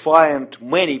could not find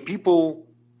many people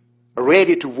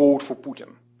ready to vote for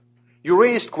Putin. You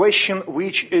raised a question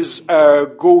which is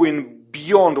going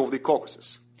beyond of the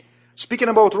Caucasus. Speaking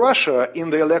about Russia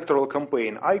in the electoral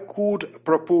campaign, I could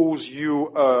propose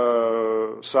you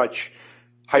such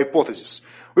hypothesis.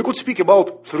 We could speak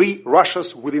about three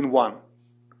Russias within one.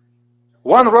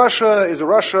 One Russia is a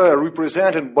Russia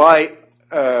represented by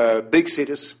big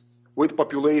cities with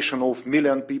population of 1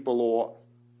 million people or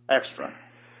extra.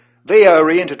 They are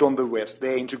oriented on the West.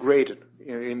 They are integrated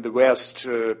in the West,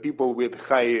 people with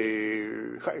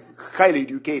highly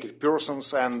educated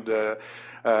persons and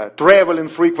traveling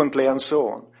frequently and so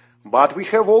on. But we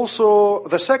have also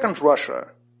the second Russia,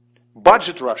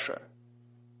 budget Russia.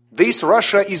 This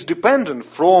Russia is dependent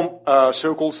from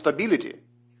so-called stability.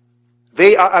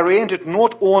 They are oriented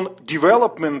not on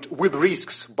development with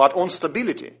risks, but on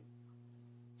stability.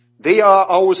 They are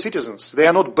our citizens. They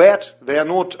are not bad. They are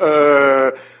not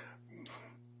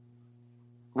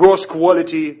worse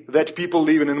quality that people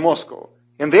living in Moscow.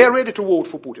 And they are ready to vote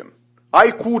for Putin.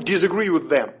 I could disagree with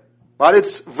them, but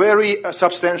it's very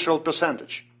substantial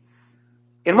percentage.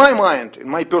 In my mind, in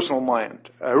my personal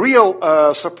mind, a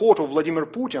real support of Vladimir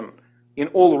Putin in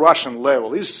all Russian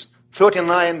level is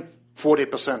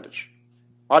 39-40%.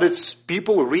 But it's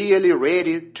people really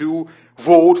ready to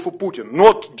vote for Putin,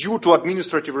 not due to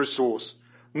administrative resource,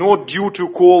 not due to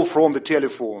call from the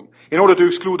telephone. In order to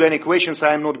exclude any questions,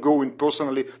 I am not going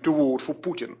personally to vote for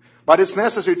Putin. But it's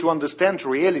necessary to understand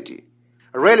reality.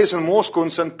 Rallies in Moscow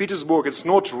and St. Petersburg, it's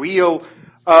not real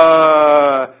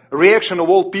reaction of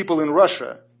all people in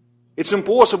Russia. It's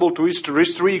impossible to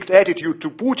restrict attitude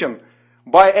to Putin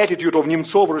by attitude of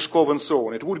Nemtsov, Ryzhkov, and so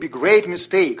on. It would be great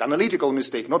mistake, analytical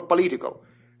mistake, not political,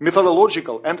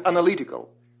 methodological and analytical.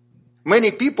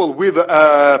 Many people with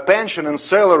a pension and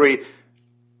salary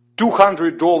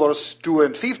 $200,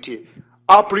 $250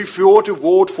 are prefer to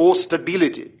vote for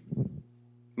stability.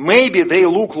 Maybe they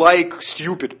look like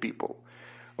stupid people,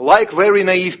 like very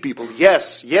naive people.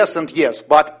 Yes, yes, and yes,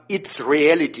 but it's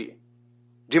reality.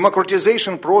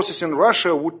 Democratization process in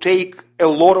Russia would take a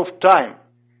lot of time.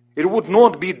 It would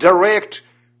not be direct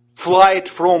flight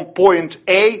from point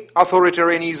A,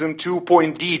 authoritarianism, to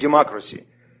point D, democracy.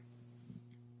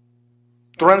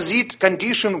 Transit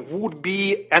condition would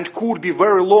be and could be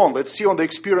very long. Let's see on the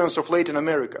experience of Latin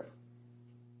America.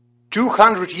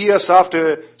 200 years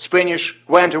after Spanish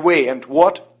went away, and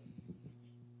what?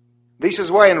 This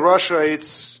is why in Russia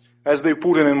it's, as they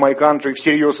put it in my country,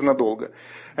 всерьез и надолго.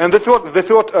 And the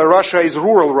third Russia is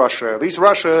rural Russia. This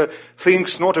Russia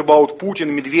thinks not about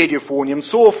Putin, Medvedev, or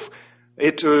Nemtsov.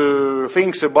 It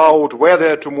thinks about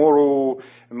whether tomorrow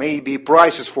maybe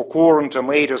prices for corn,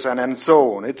 tomatoes, and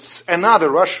so on. It's another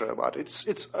Russia, but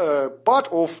it's part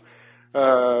of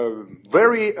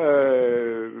very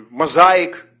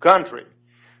mosaic country.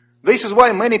 This is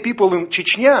why many people in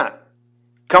Chechnya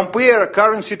compare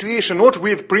current situation not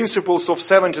with principles of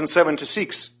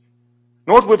 1776,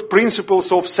 not with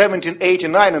principles of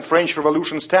 1789 and French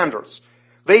Revolution standards.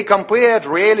 They compared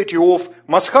reality of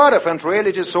Maskhadov and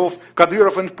realities of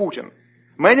Kadyrov and Putin.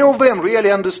 Many of them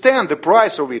really understand the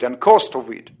price of it and cost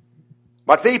of it,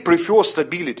 but they prefer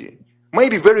stability.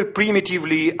 Maybe very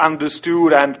primitively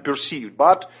understood and perceived,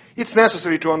 but it's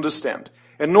necessary to understand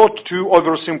and not to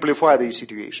oversimplify the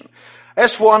situation.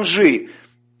 As for Anzhi,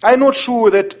 I'm not sure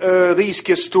that this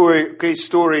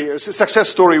success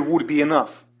story would be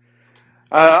enough.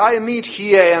 I meet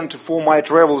here and for my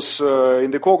travels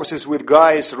in the Caucasus with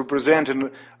guys representing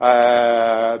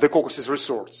the Caucasus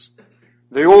resorts.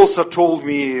 They also told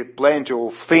me plenty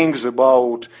of things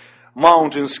about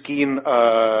mountain skiing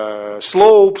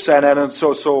slopes and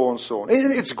so on.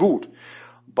 It's good,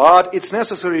 but it's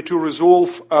necessary to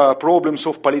resolve problems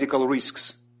of political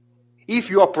risks. If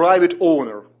you are a private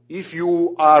owner, if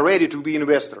you are ready to be an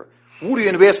investor, would you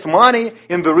invest money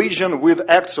in the region with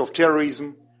acts of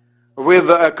terrorism, with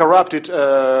corrupted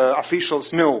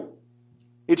officials? No.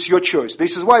 It's your choice.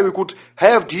 This is why we could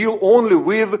have deal only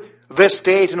with the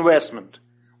state investment.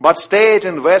 But state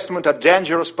investment are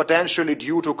dangerous potentially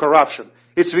due to corruption.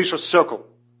 It's a vicious circle.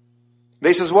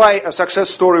 This is why a success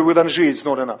story with Anzhi is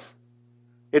not enough.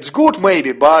 It's good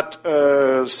maybe, but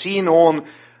seen on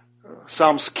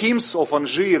some schemes of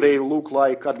Anzhi, they look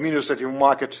like administrative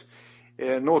market,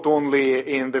 not only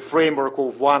in the framework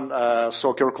of one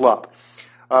soccer club.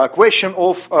 Question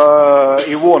of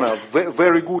Ivona,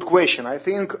 very good question. I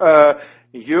think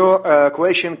your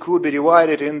question could be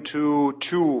divided into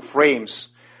two frames,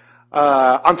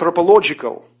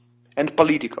 anthropological and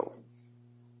political.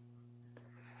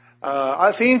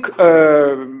 I think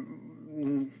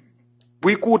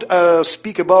we could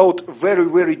speak about very,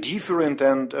 very different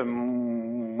and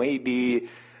maybe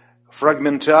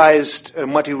fragmentized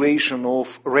motivation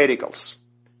of radicals.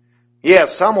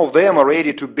 Yes, some of them are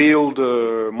ready to build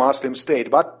a Muslim state,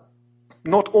 but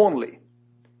not only.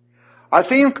 I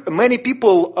think many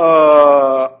people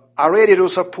are ready to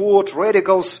support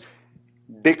radicals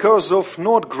because of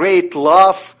not great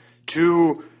love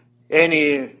to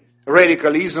any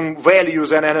radicalism,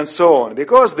 values, and so on,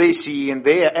 because they see in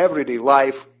their everyday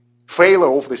life failure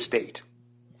of the state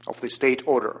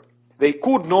order. They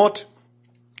could not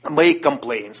make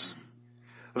complaints.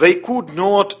 They could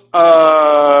not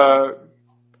have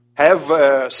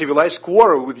a civilized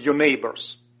quarrel with your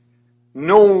neighbors.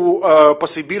 No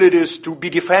possibilities to be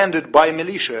defended by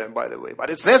militia, by the way. But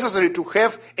it's necessary to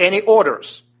have any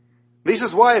orders. This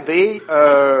is why they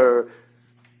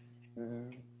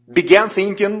begin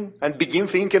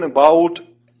thinking about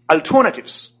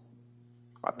alternatives.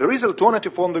 But there is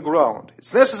alternative on the ground.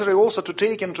 It's necessary also to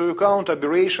take into account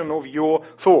aberration of your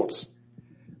thoughts.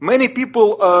 Many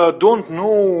people don't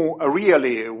know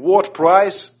really what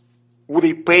price would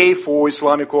they pay for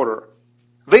Islamic order.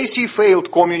 They see failed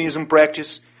communism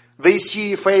practice, they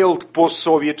see failed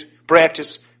post-Soviet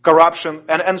practice, corruption,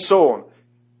 and so on.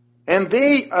 And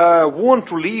they want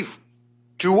to live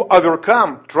to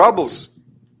overcome troubles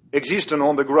existing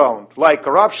on the ground, like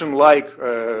corruption, like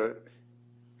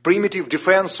primitive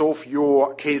defense of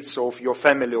your kids, of your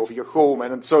family, of your home,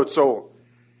 and so on.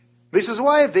 This is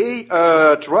why they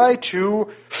try to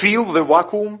fill the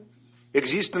vacuum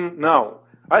existing now.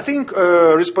 I think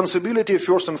responsibility,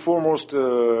 first and foremost,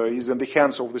 is in the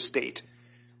hands of the state.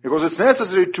 Because it's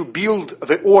necessary to build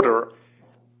the order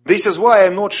This is why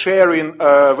I'm not sharing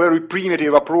a very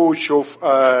primitive approach of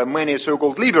many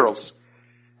so-called liberals,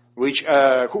 which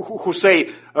who say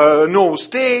no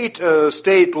state,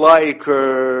 state like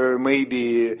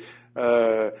maybe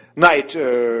night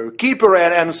keeper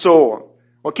and so on.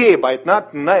 Okay, but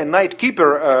not night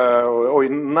keeper or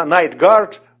night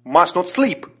guard must not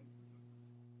sleep.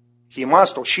 He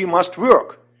must or she must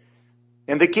work.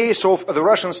 In the case of the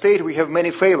Russian state, we have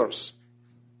many failures.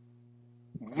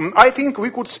 I think we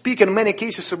could speak in many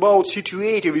cases about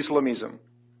situative Islamism.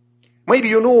 Maybe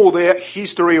you know the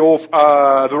history of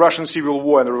the Russian Civil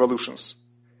War and the revolutions.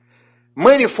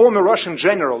 Many former Russian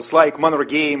generals, like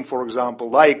Mannerheim, for example,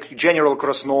 like General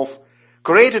Krasnov,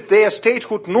 created their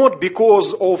statehood not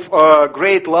because of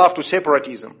great love to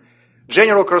separatism.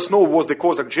 General Krasnov was the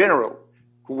Cossack general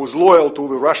who was loyal to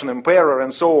the Russian emperor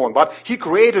and so on, but he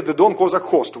created the Don Cossack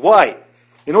host. Why?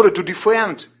 In order to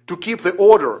defend, to keep the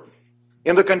order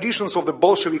in the conditions of the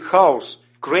Bolshevik house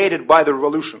created by the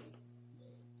revolution.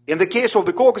 In the case of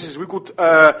the Caucasus, we could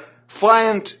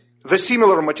find the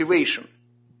similar motivation.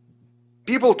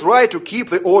 People try to keep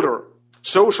the order,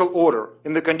 social order,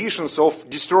 in the conditions of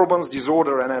disturbance,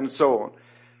 disorder, and so on.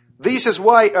 This is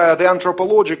why the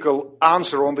anthropological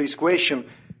answer on this question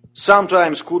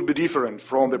sometimes could be different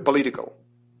from the political.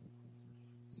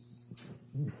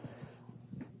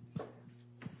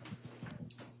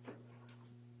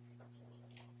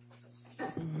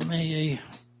 May I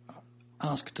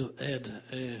ask to add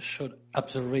a short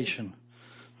observation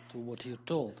to what you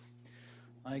told?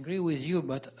 I agree with you,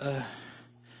 but...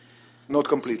 Not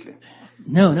completely.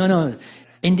 No.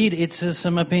 Indeed, it's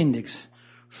some appendix.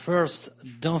 First,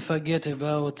 don't forget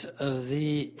about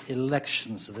the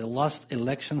elections, the last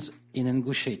elections in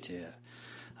Ingushetia.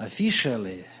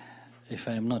 Officially, if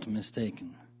I am not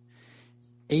mistaken,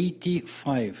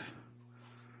 85%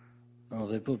 of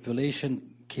the population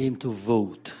came to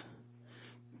vote.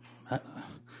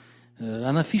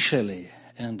 Unofficially,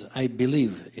 and I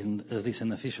believe in this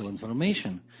unofficial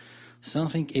information,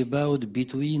 something about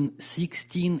between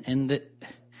 16 and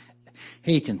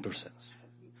 18%.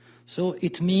 So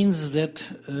it means that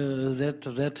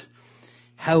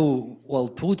how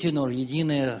Putin or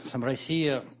Единая, some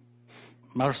Russia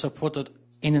are supported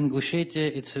in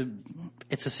Ingushetia,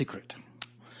 it's a secret.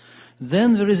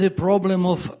 Then there is a problem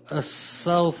of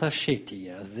South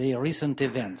Ossetia, the recent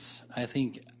events. I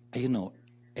think you know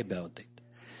about it.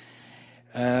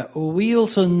 We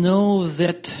also know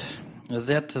that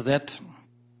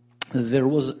there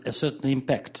was a certain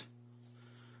impact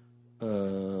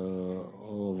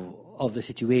of the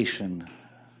situation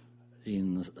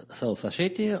in South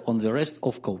Ossetia on the rest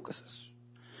of Caucasus.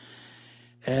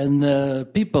 And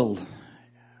people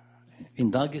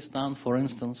in Dagestan, for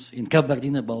instance, in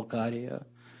Kabardino-Balkaria,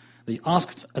 they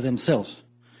asked themselves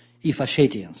if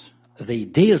Ossetians, they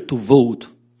dare to vote,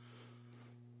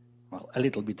 well, a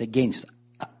little bit against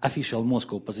official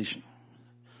Moscow position.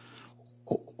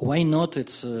 Why not?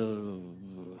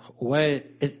 Why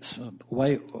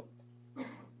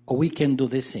we can do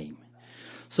the same.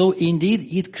 So indeed,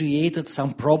 it created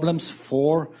some problems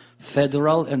for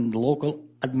federal and local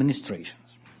administrations.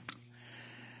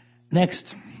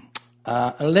 Next,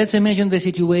 let's imagine the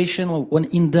situation when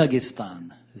in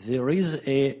Dagestan there is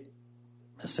a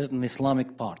certain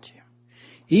Islamic party.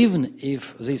 Even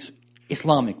if this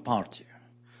Islamic party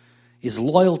is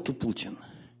loyal to Putin,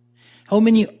 how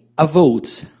many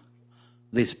votes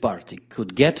this party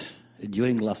could get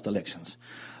during last elections?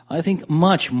 I think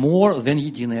much more than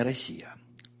Единая Россия.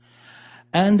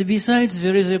 And besides,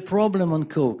 there is a problem on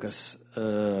Caucasus,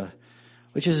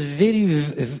 which is very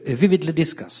vividly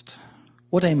discussed.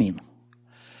 What I mean?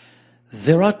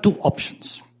 There are two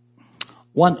options.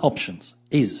 One option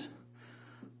is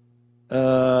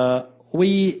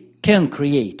we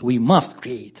must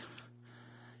create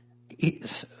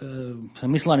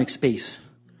some Islamic space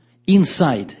in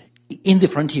the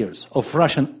frontiers of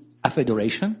Russian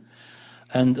Federation,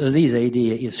 and this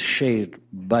idea is shared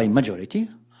by majority.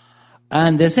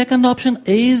 And the second option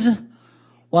is,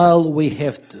 we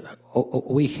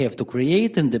have to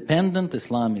create independent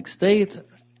Islamic state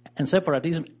and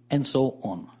separatism and so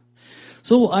on.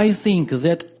 So I think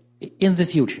that in the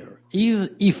future,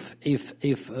 if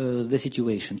the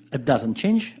situation doesn't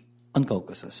change on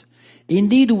Caucasus,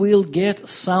 indeed we'll get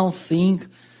something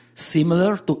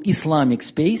similar to Islamic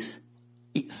space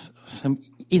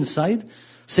inside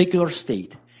secular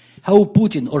state. How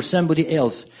Putin or somebody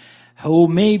else who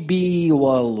may be,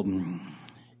 in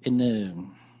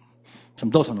some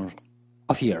dozen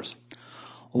of years,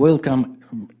 will come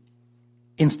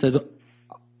instead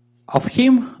of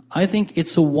him, I think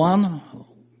it's one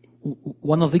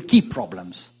of the key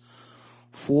problems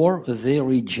for the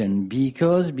region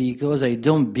because I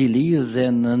don't believe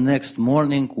then the next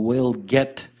morning we'll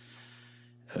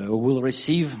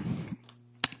receive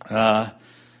a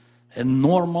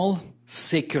normal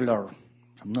secular,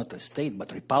 not a state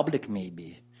but republic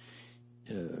maybe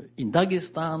in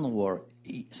Dagestan or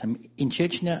in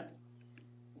Chechnya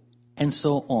and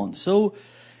so on. So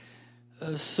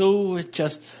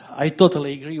I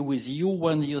totally agree with you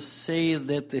when you say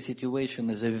that the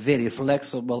situation is very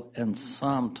flexible and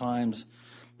sometimes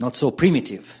not so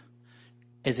primitive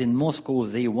as in Moscow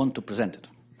they want to present it.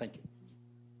 Thank you.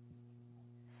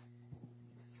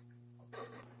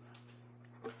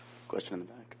 Question in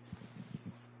the back.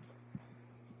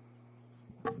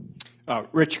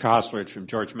 Rich Koslerich from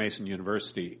George Mason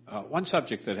University. One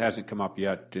subject that hasn't come up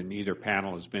yet in either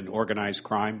panel has been organized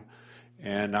crime.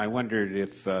 And I wondered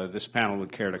if this panel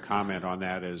would care to comment on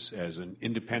that as an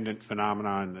independent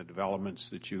phenomenon, the developments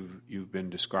that you've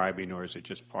been describing, or is it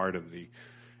just part of the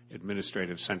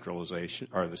administrative centralization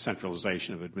or the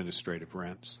centralization of administrative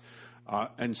rents?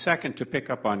 And second, to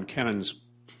pick up on Kennan's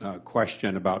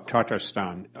question about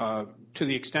Tatarstan, to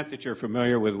the extent that you're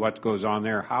familiar with what goes on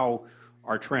there, how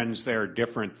are trends there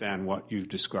different than what you've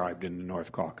described in the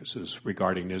North Caucasus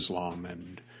regarding Islam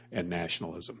and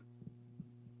nationalism?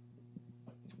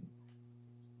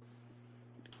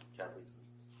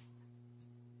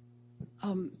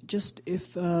 Just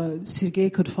if Sergei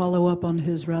could follow up on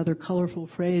his rather colorful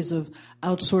phrase of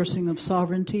outsourcing of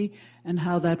sovereignty and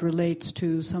how that relates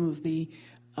to some of the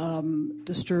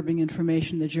disturbing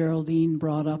information that Geraldine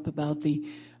brought up about the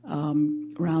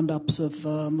roundups of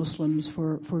Muslims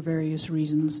for various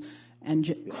reasons,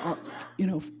 and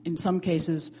in some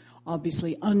cases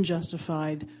obviously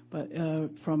unjustified, but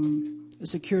from a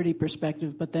security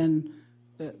perspective, but then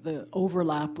the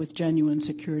overlap with genuine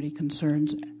security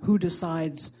concerns. Who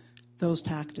decides those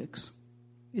tactics?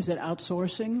 Is it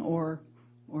outsourcing or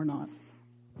not?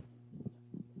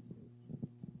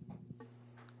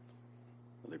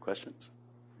 Other questions?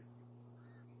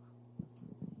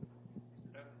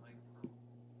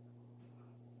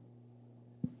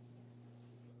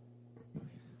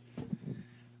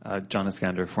 John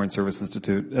Iskander, Foreign Service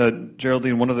Institute.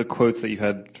 Geraldine, one of the quotes that you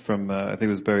had from, I think it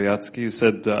was Beryatsky, who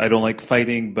said, I don't like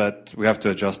fighting, but we have to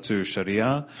adjust to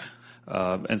Sharia.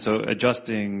 And so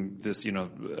adjusting this,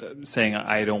 saying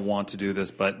I don't want to do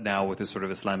this, but now with this sort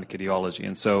of Islamic ideology.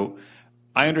 And so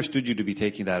I understood you to be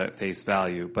taking that at face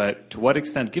value, but to what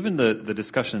extent, given the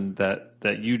discussion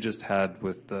that you just had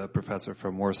with the professor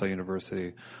from Warsaw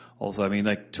University also, I mean,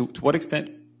 like to what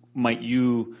extent might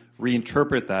you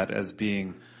reinterpret that as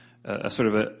being a sort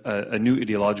of a new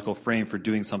ideological frame for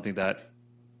doing something that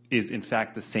is in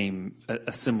fact a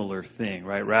similar thing,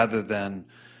 right? Rather than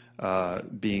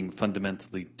being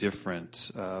fundamentally different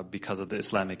because of the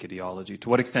Islamic ideology. To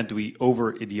what extent do we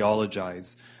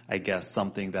over-ideologize, I guess,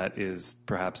 something that is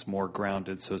perhaps more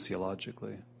grounded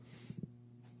sociologically?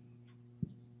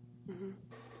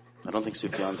 I don't think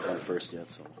Sufyan's gone first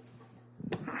yet. So.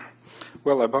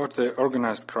 Well, about the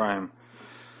organized crime,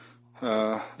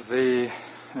 the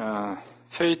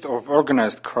fate of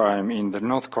organized crime in the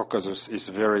North Caucasus is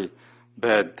very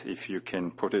bad, if you can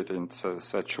put it in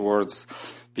such words,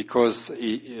 because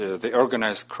the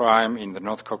organized crime in the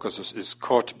North Caucasus is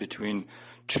caught between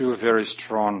two very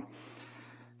strong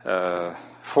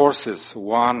forces.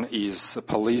 One is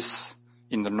police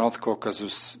in the North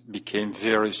Caucasus became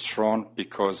very strong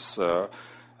because the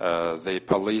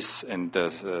police and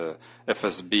the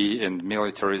FSB and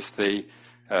militaries, they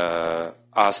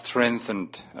are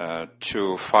strengthened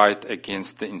to fight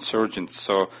against the insurgents,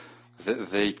 so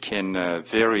they can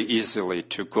very easily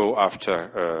to go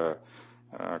after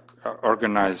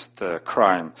organized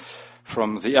crime.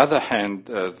 From the other hand,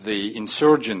 the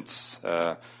insurgents,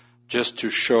 just to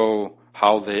show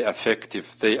how they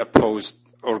effective, they oppose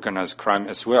organized crime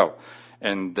as well.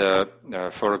 And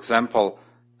for example,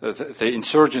 the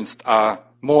insurgents are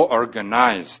more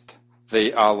organized.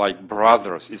 They are like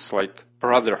brothers. It's like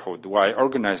brotherhood, while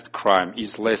organized crime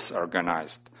is less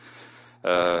organized.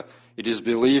 It is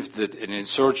believed that an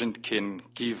insurgent can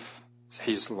give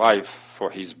his life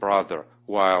for his brother,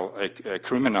 while a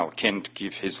criminal can't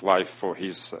give his life for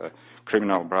his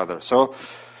criminal brother. So,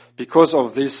 because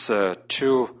of these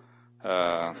two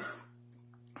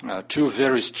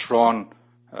very strong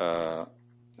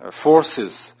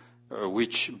forces,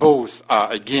 which both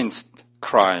are against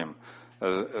crime,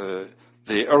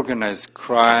 the organized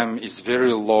crime is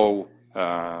very low,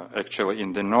 actually,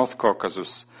 in the North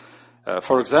Caucasus.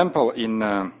 For example, in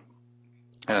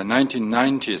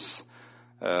 1990s,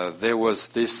 there was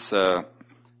this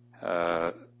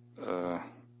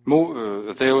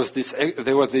there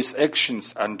were these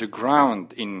actions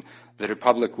underground in the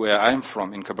republic where I'm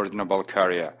from, in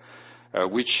Kabardino-Balkaria,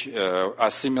 which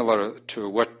are similar to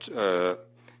what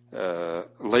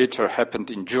later happened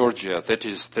in Georgia. That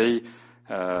is, they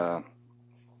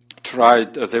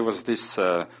there was this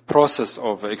process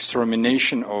of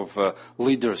extermination of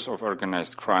leaders of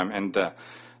organized crime, and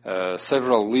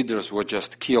several leaders were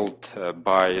just killed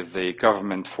by the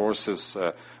government forces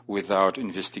without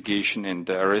investigation and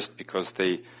arrest because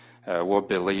they were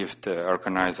believed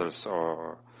organizers.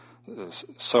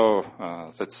 So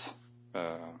that's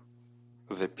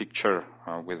the picture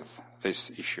with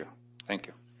this issue. Thank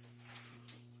you.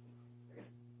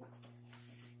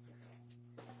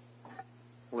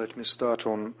 Let me start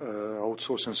on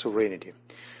outsourcing sovereignty.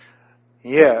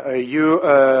 You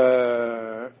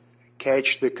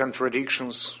catch the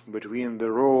contradictions between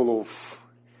the role of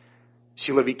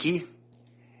siloviki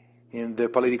in the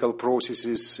political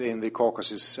processes in the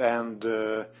Caucasus and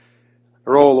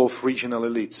role of regional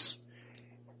elites.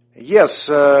 Yes,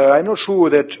 I'm not sure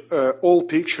that all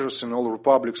pictures in all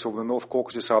republics of the North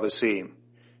Caucasus are the same.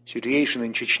 Situation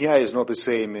in Chechnya is not the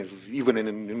same, even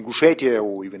in Ingushetia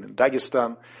or even in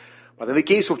Dagestan. But in the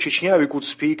case of Chechnya, we could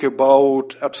speak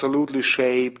about absolutely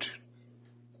shaped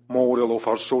model of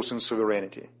outsourcing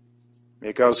sovereignty,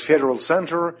 because federal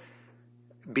center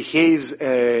behaves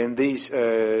in this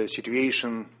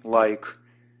situation like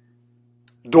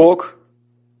dog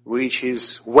which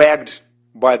is wagged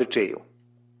by the tail.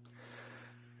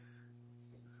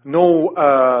 No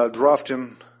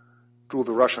drafting to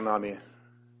the Russian army,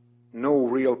 no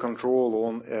real control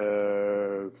on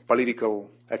political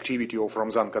activity of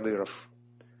Ramzan Kadyrov,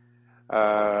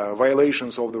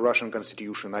 violations of the Russian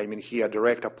constitution, I mean here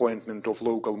direct appointment of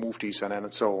local muftis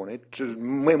and so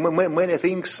on. Many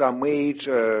things are made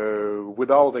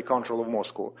without the control of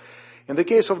Moscow. In the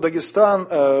case of Dagestan,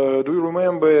 do you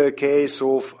remember the case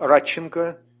of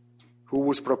Radchenko, who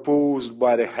was proposed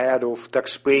by the head of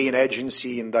taxpaying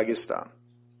agency in Dagestan?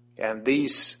 And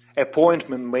this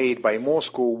appointment made by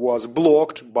Moscow was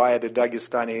blocked by the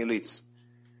Dagestani elites.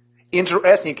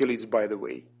 Inter-ethnic elites, by the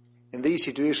way. In this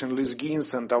situation,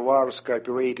 Lizgins and Avars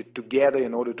cooperated together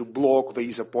in order to block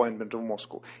this appointment of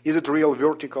Moscow. Is it real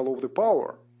vertical of the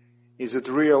power? Is it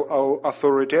real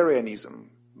authoritarianism?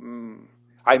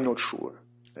 I'm not sure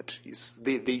that this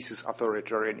is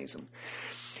authoritarianism.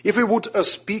 If we would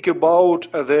speak about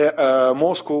the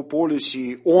Moscow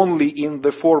policy only in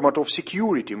the format of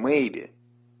security, maybe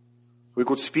we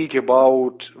could speak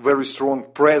about very strong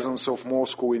presence of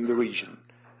Moscow in the region.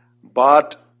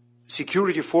 But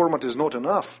security format is not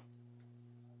enough.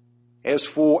 As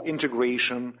for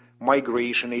integration,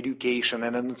 migration, education,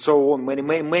 and so on,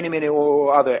 many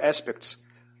other aspects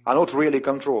are not really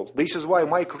controlled. This is why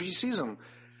my criticism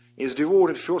is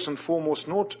devoted first and foremost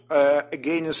not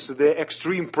against the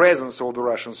extreme presence of the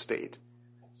Russian state,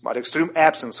 but extreme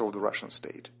absence of the Russian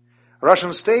state.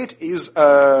 Russian state is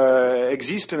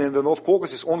existing in the North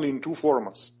Caucasus only in two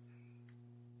formats.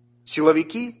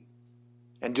 Siloviki,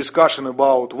 and discussion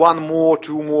about one more,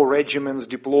 two more regiments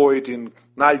deployed in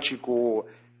Nalchik or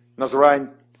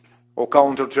Nazran or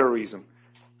counterterrorism,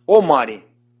 or money,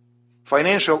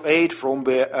 financial aid from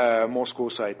the Moscow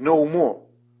side, no more.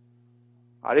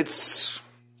 And it's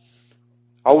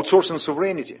outsourcing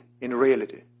sovereignty in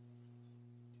reality.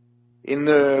 In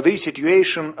this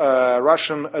situation,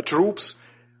 Russian troops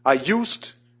are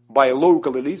used by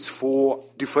local elites for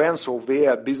defense of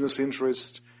their business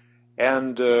interests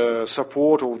and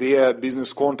support of their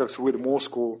business contacts with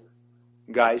Moscow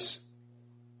guys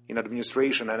in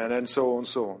administration and so on and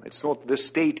so on. It's not the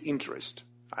state interest.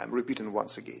 I'm repeating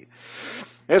once again.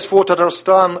 As for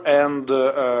Tatarstan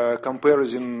and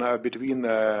comparison between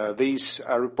this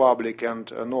republic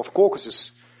and North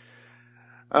Caucasus,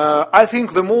 I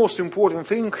think the most important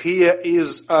thing here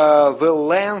is the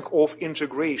length of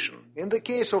integration. In the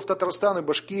case of Tatarstan and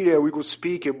Bashkiria, we could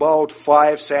speak about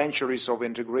 5 centuries of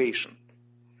integration.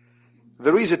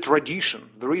 There is a tradition,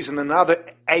 there is another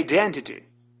identity,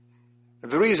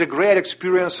 there is a great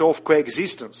experience of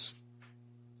coexistence.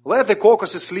 Let the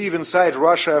Caucasus live inside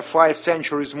Russia 5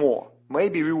 centuries more.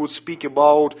 Maybe we would speak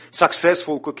about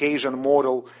successful Caucasian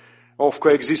model of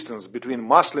coexistence between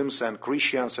Muslims and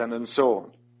Christians and so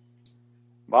on.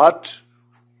 But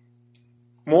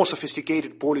more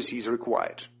sophisticated policy is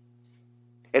required.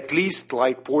 At least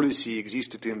like policy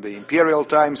existed in the imperial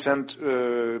times and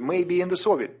maybe in the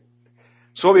Soviet.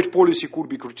 Soviet policy could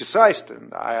be criticized,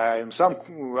 and I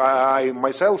am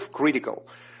myself critical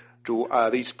to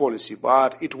this policy,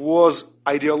 but it was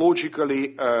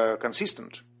ideologically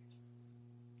consistent.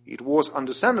 it was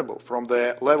understandable from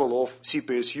the level of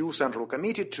CPSU, Central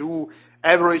Committee, to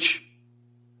average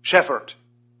shepherd.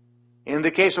 In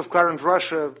the case of current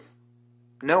Russia,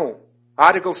 no.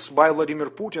 Articles by Vladimir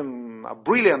Putin are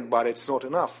brilliant, but it's not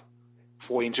enough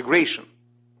for integration,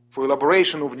 for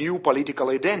elaboration of new political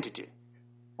identity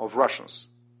of Russians.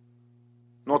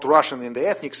 Not Russian in the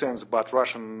ethnic sense, but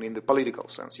Russian in the political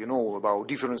sense. You know about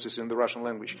differences in the Russian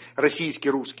language. Российский,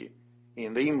 русский.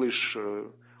 In the English,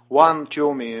 one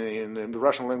term, in the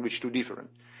Russian language, two different.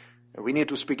 We need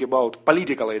to speak about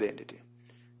political identity.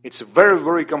 It's a very,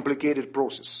 very complicated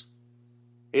process.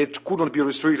 It couldn't be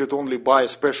restricted only by a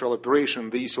special operation,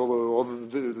 this or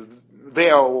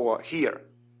there or here.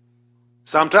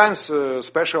 Sometimes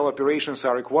special operations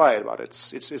are required, but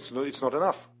it's not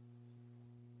enough.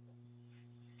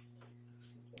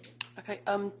 Okay,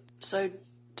 so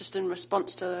just in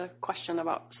response to the question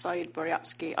about Said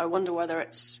Buryatsky, I wonder whether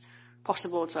it's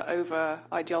possible to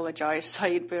over-ideologize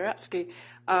Said Buryatsky.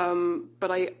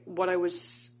 But what I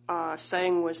was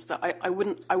saying was that I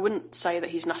wouldn't say that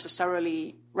he's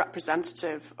necessarily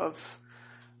representative of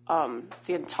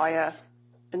the entire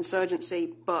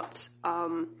insurgency, but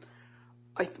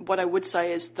what I would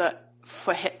say is that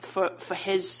for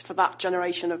that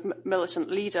generation of militant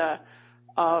leader,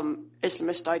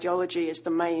 Islamist ideology is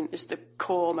the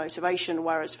core motivation,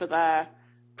 whereas for their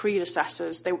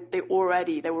predecessors, they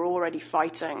were already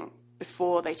fighting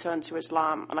before they turned to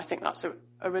Islam, and I think that's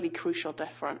a really crucial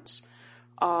difference.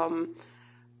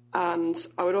 And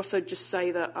I would also just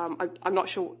say that I'm not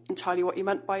sure entirely what you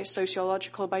meant by a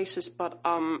sociological basis, but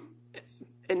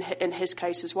in his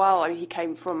case as well, I mean, he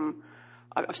came from.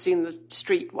 I've seen the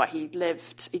street where he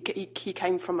lived. He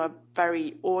came from a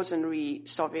very ordinary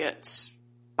Soviet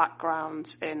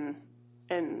background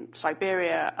in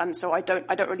Siberia, and so I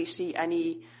don't really see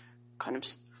any kind of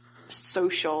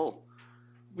social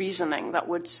reasoning that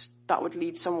would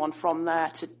lead someone from there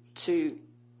to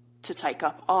take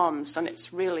up arms. And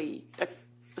it's really a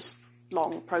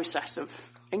long process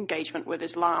of engagement with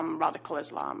Islam, radical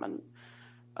Islam,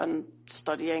 and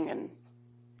studying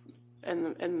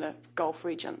in the Gulf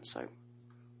region. So.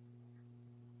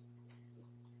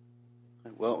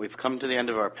 Well, we've come to the end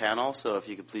of our panel, so if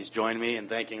you could please join me in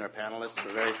thanking our panelists for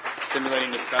a very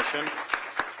stimulating discussion.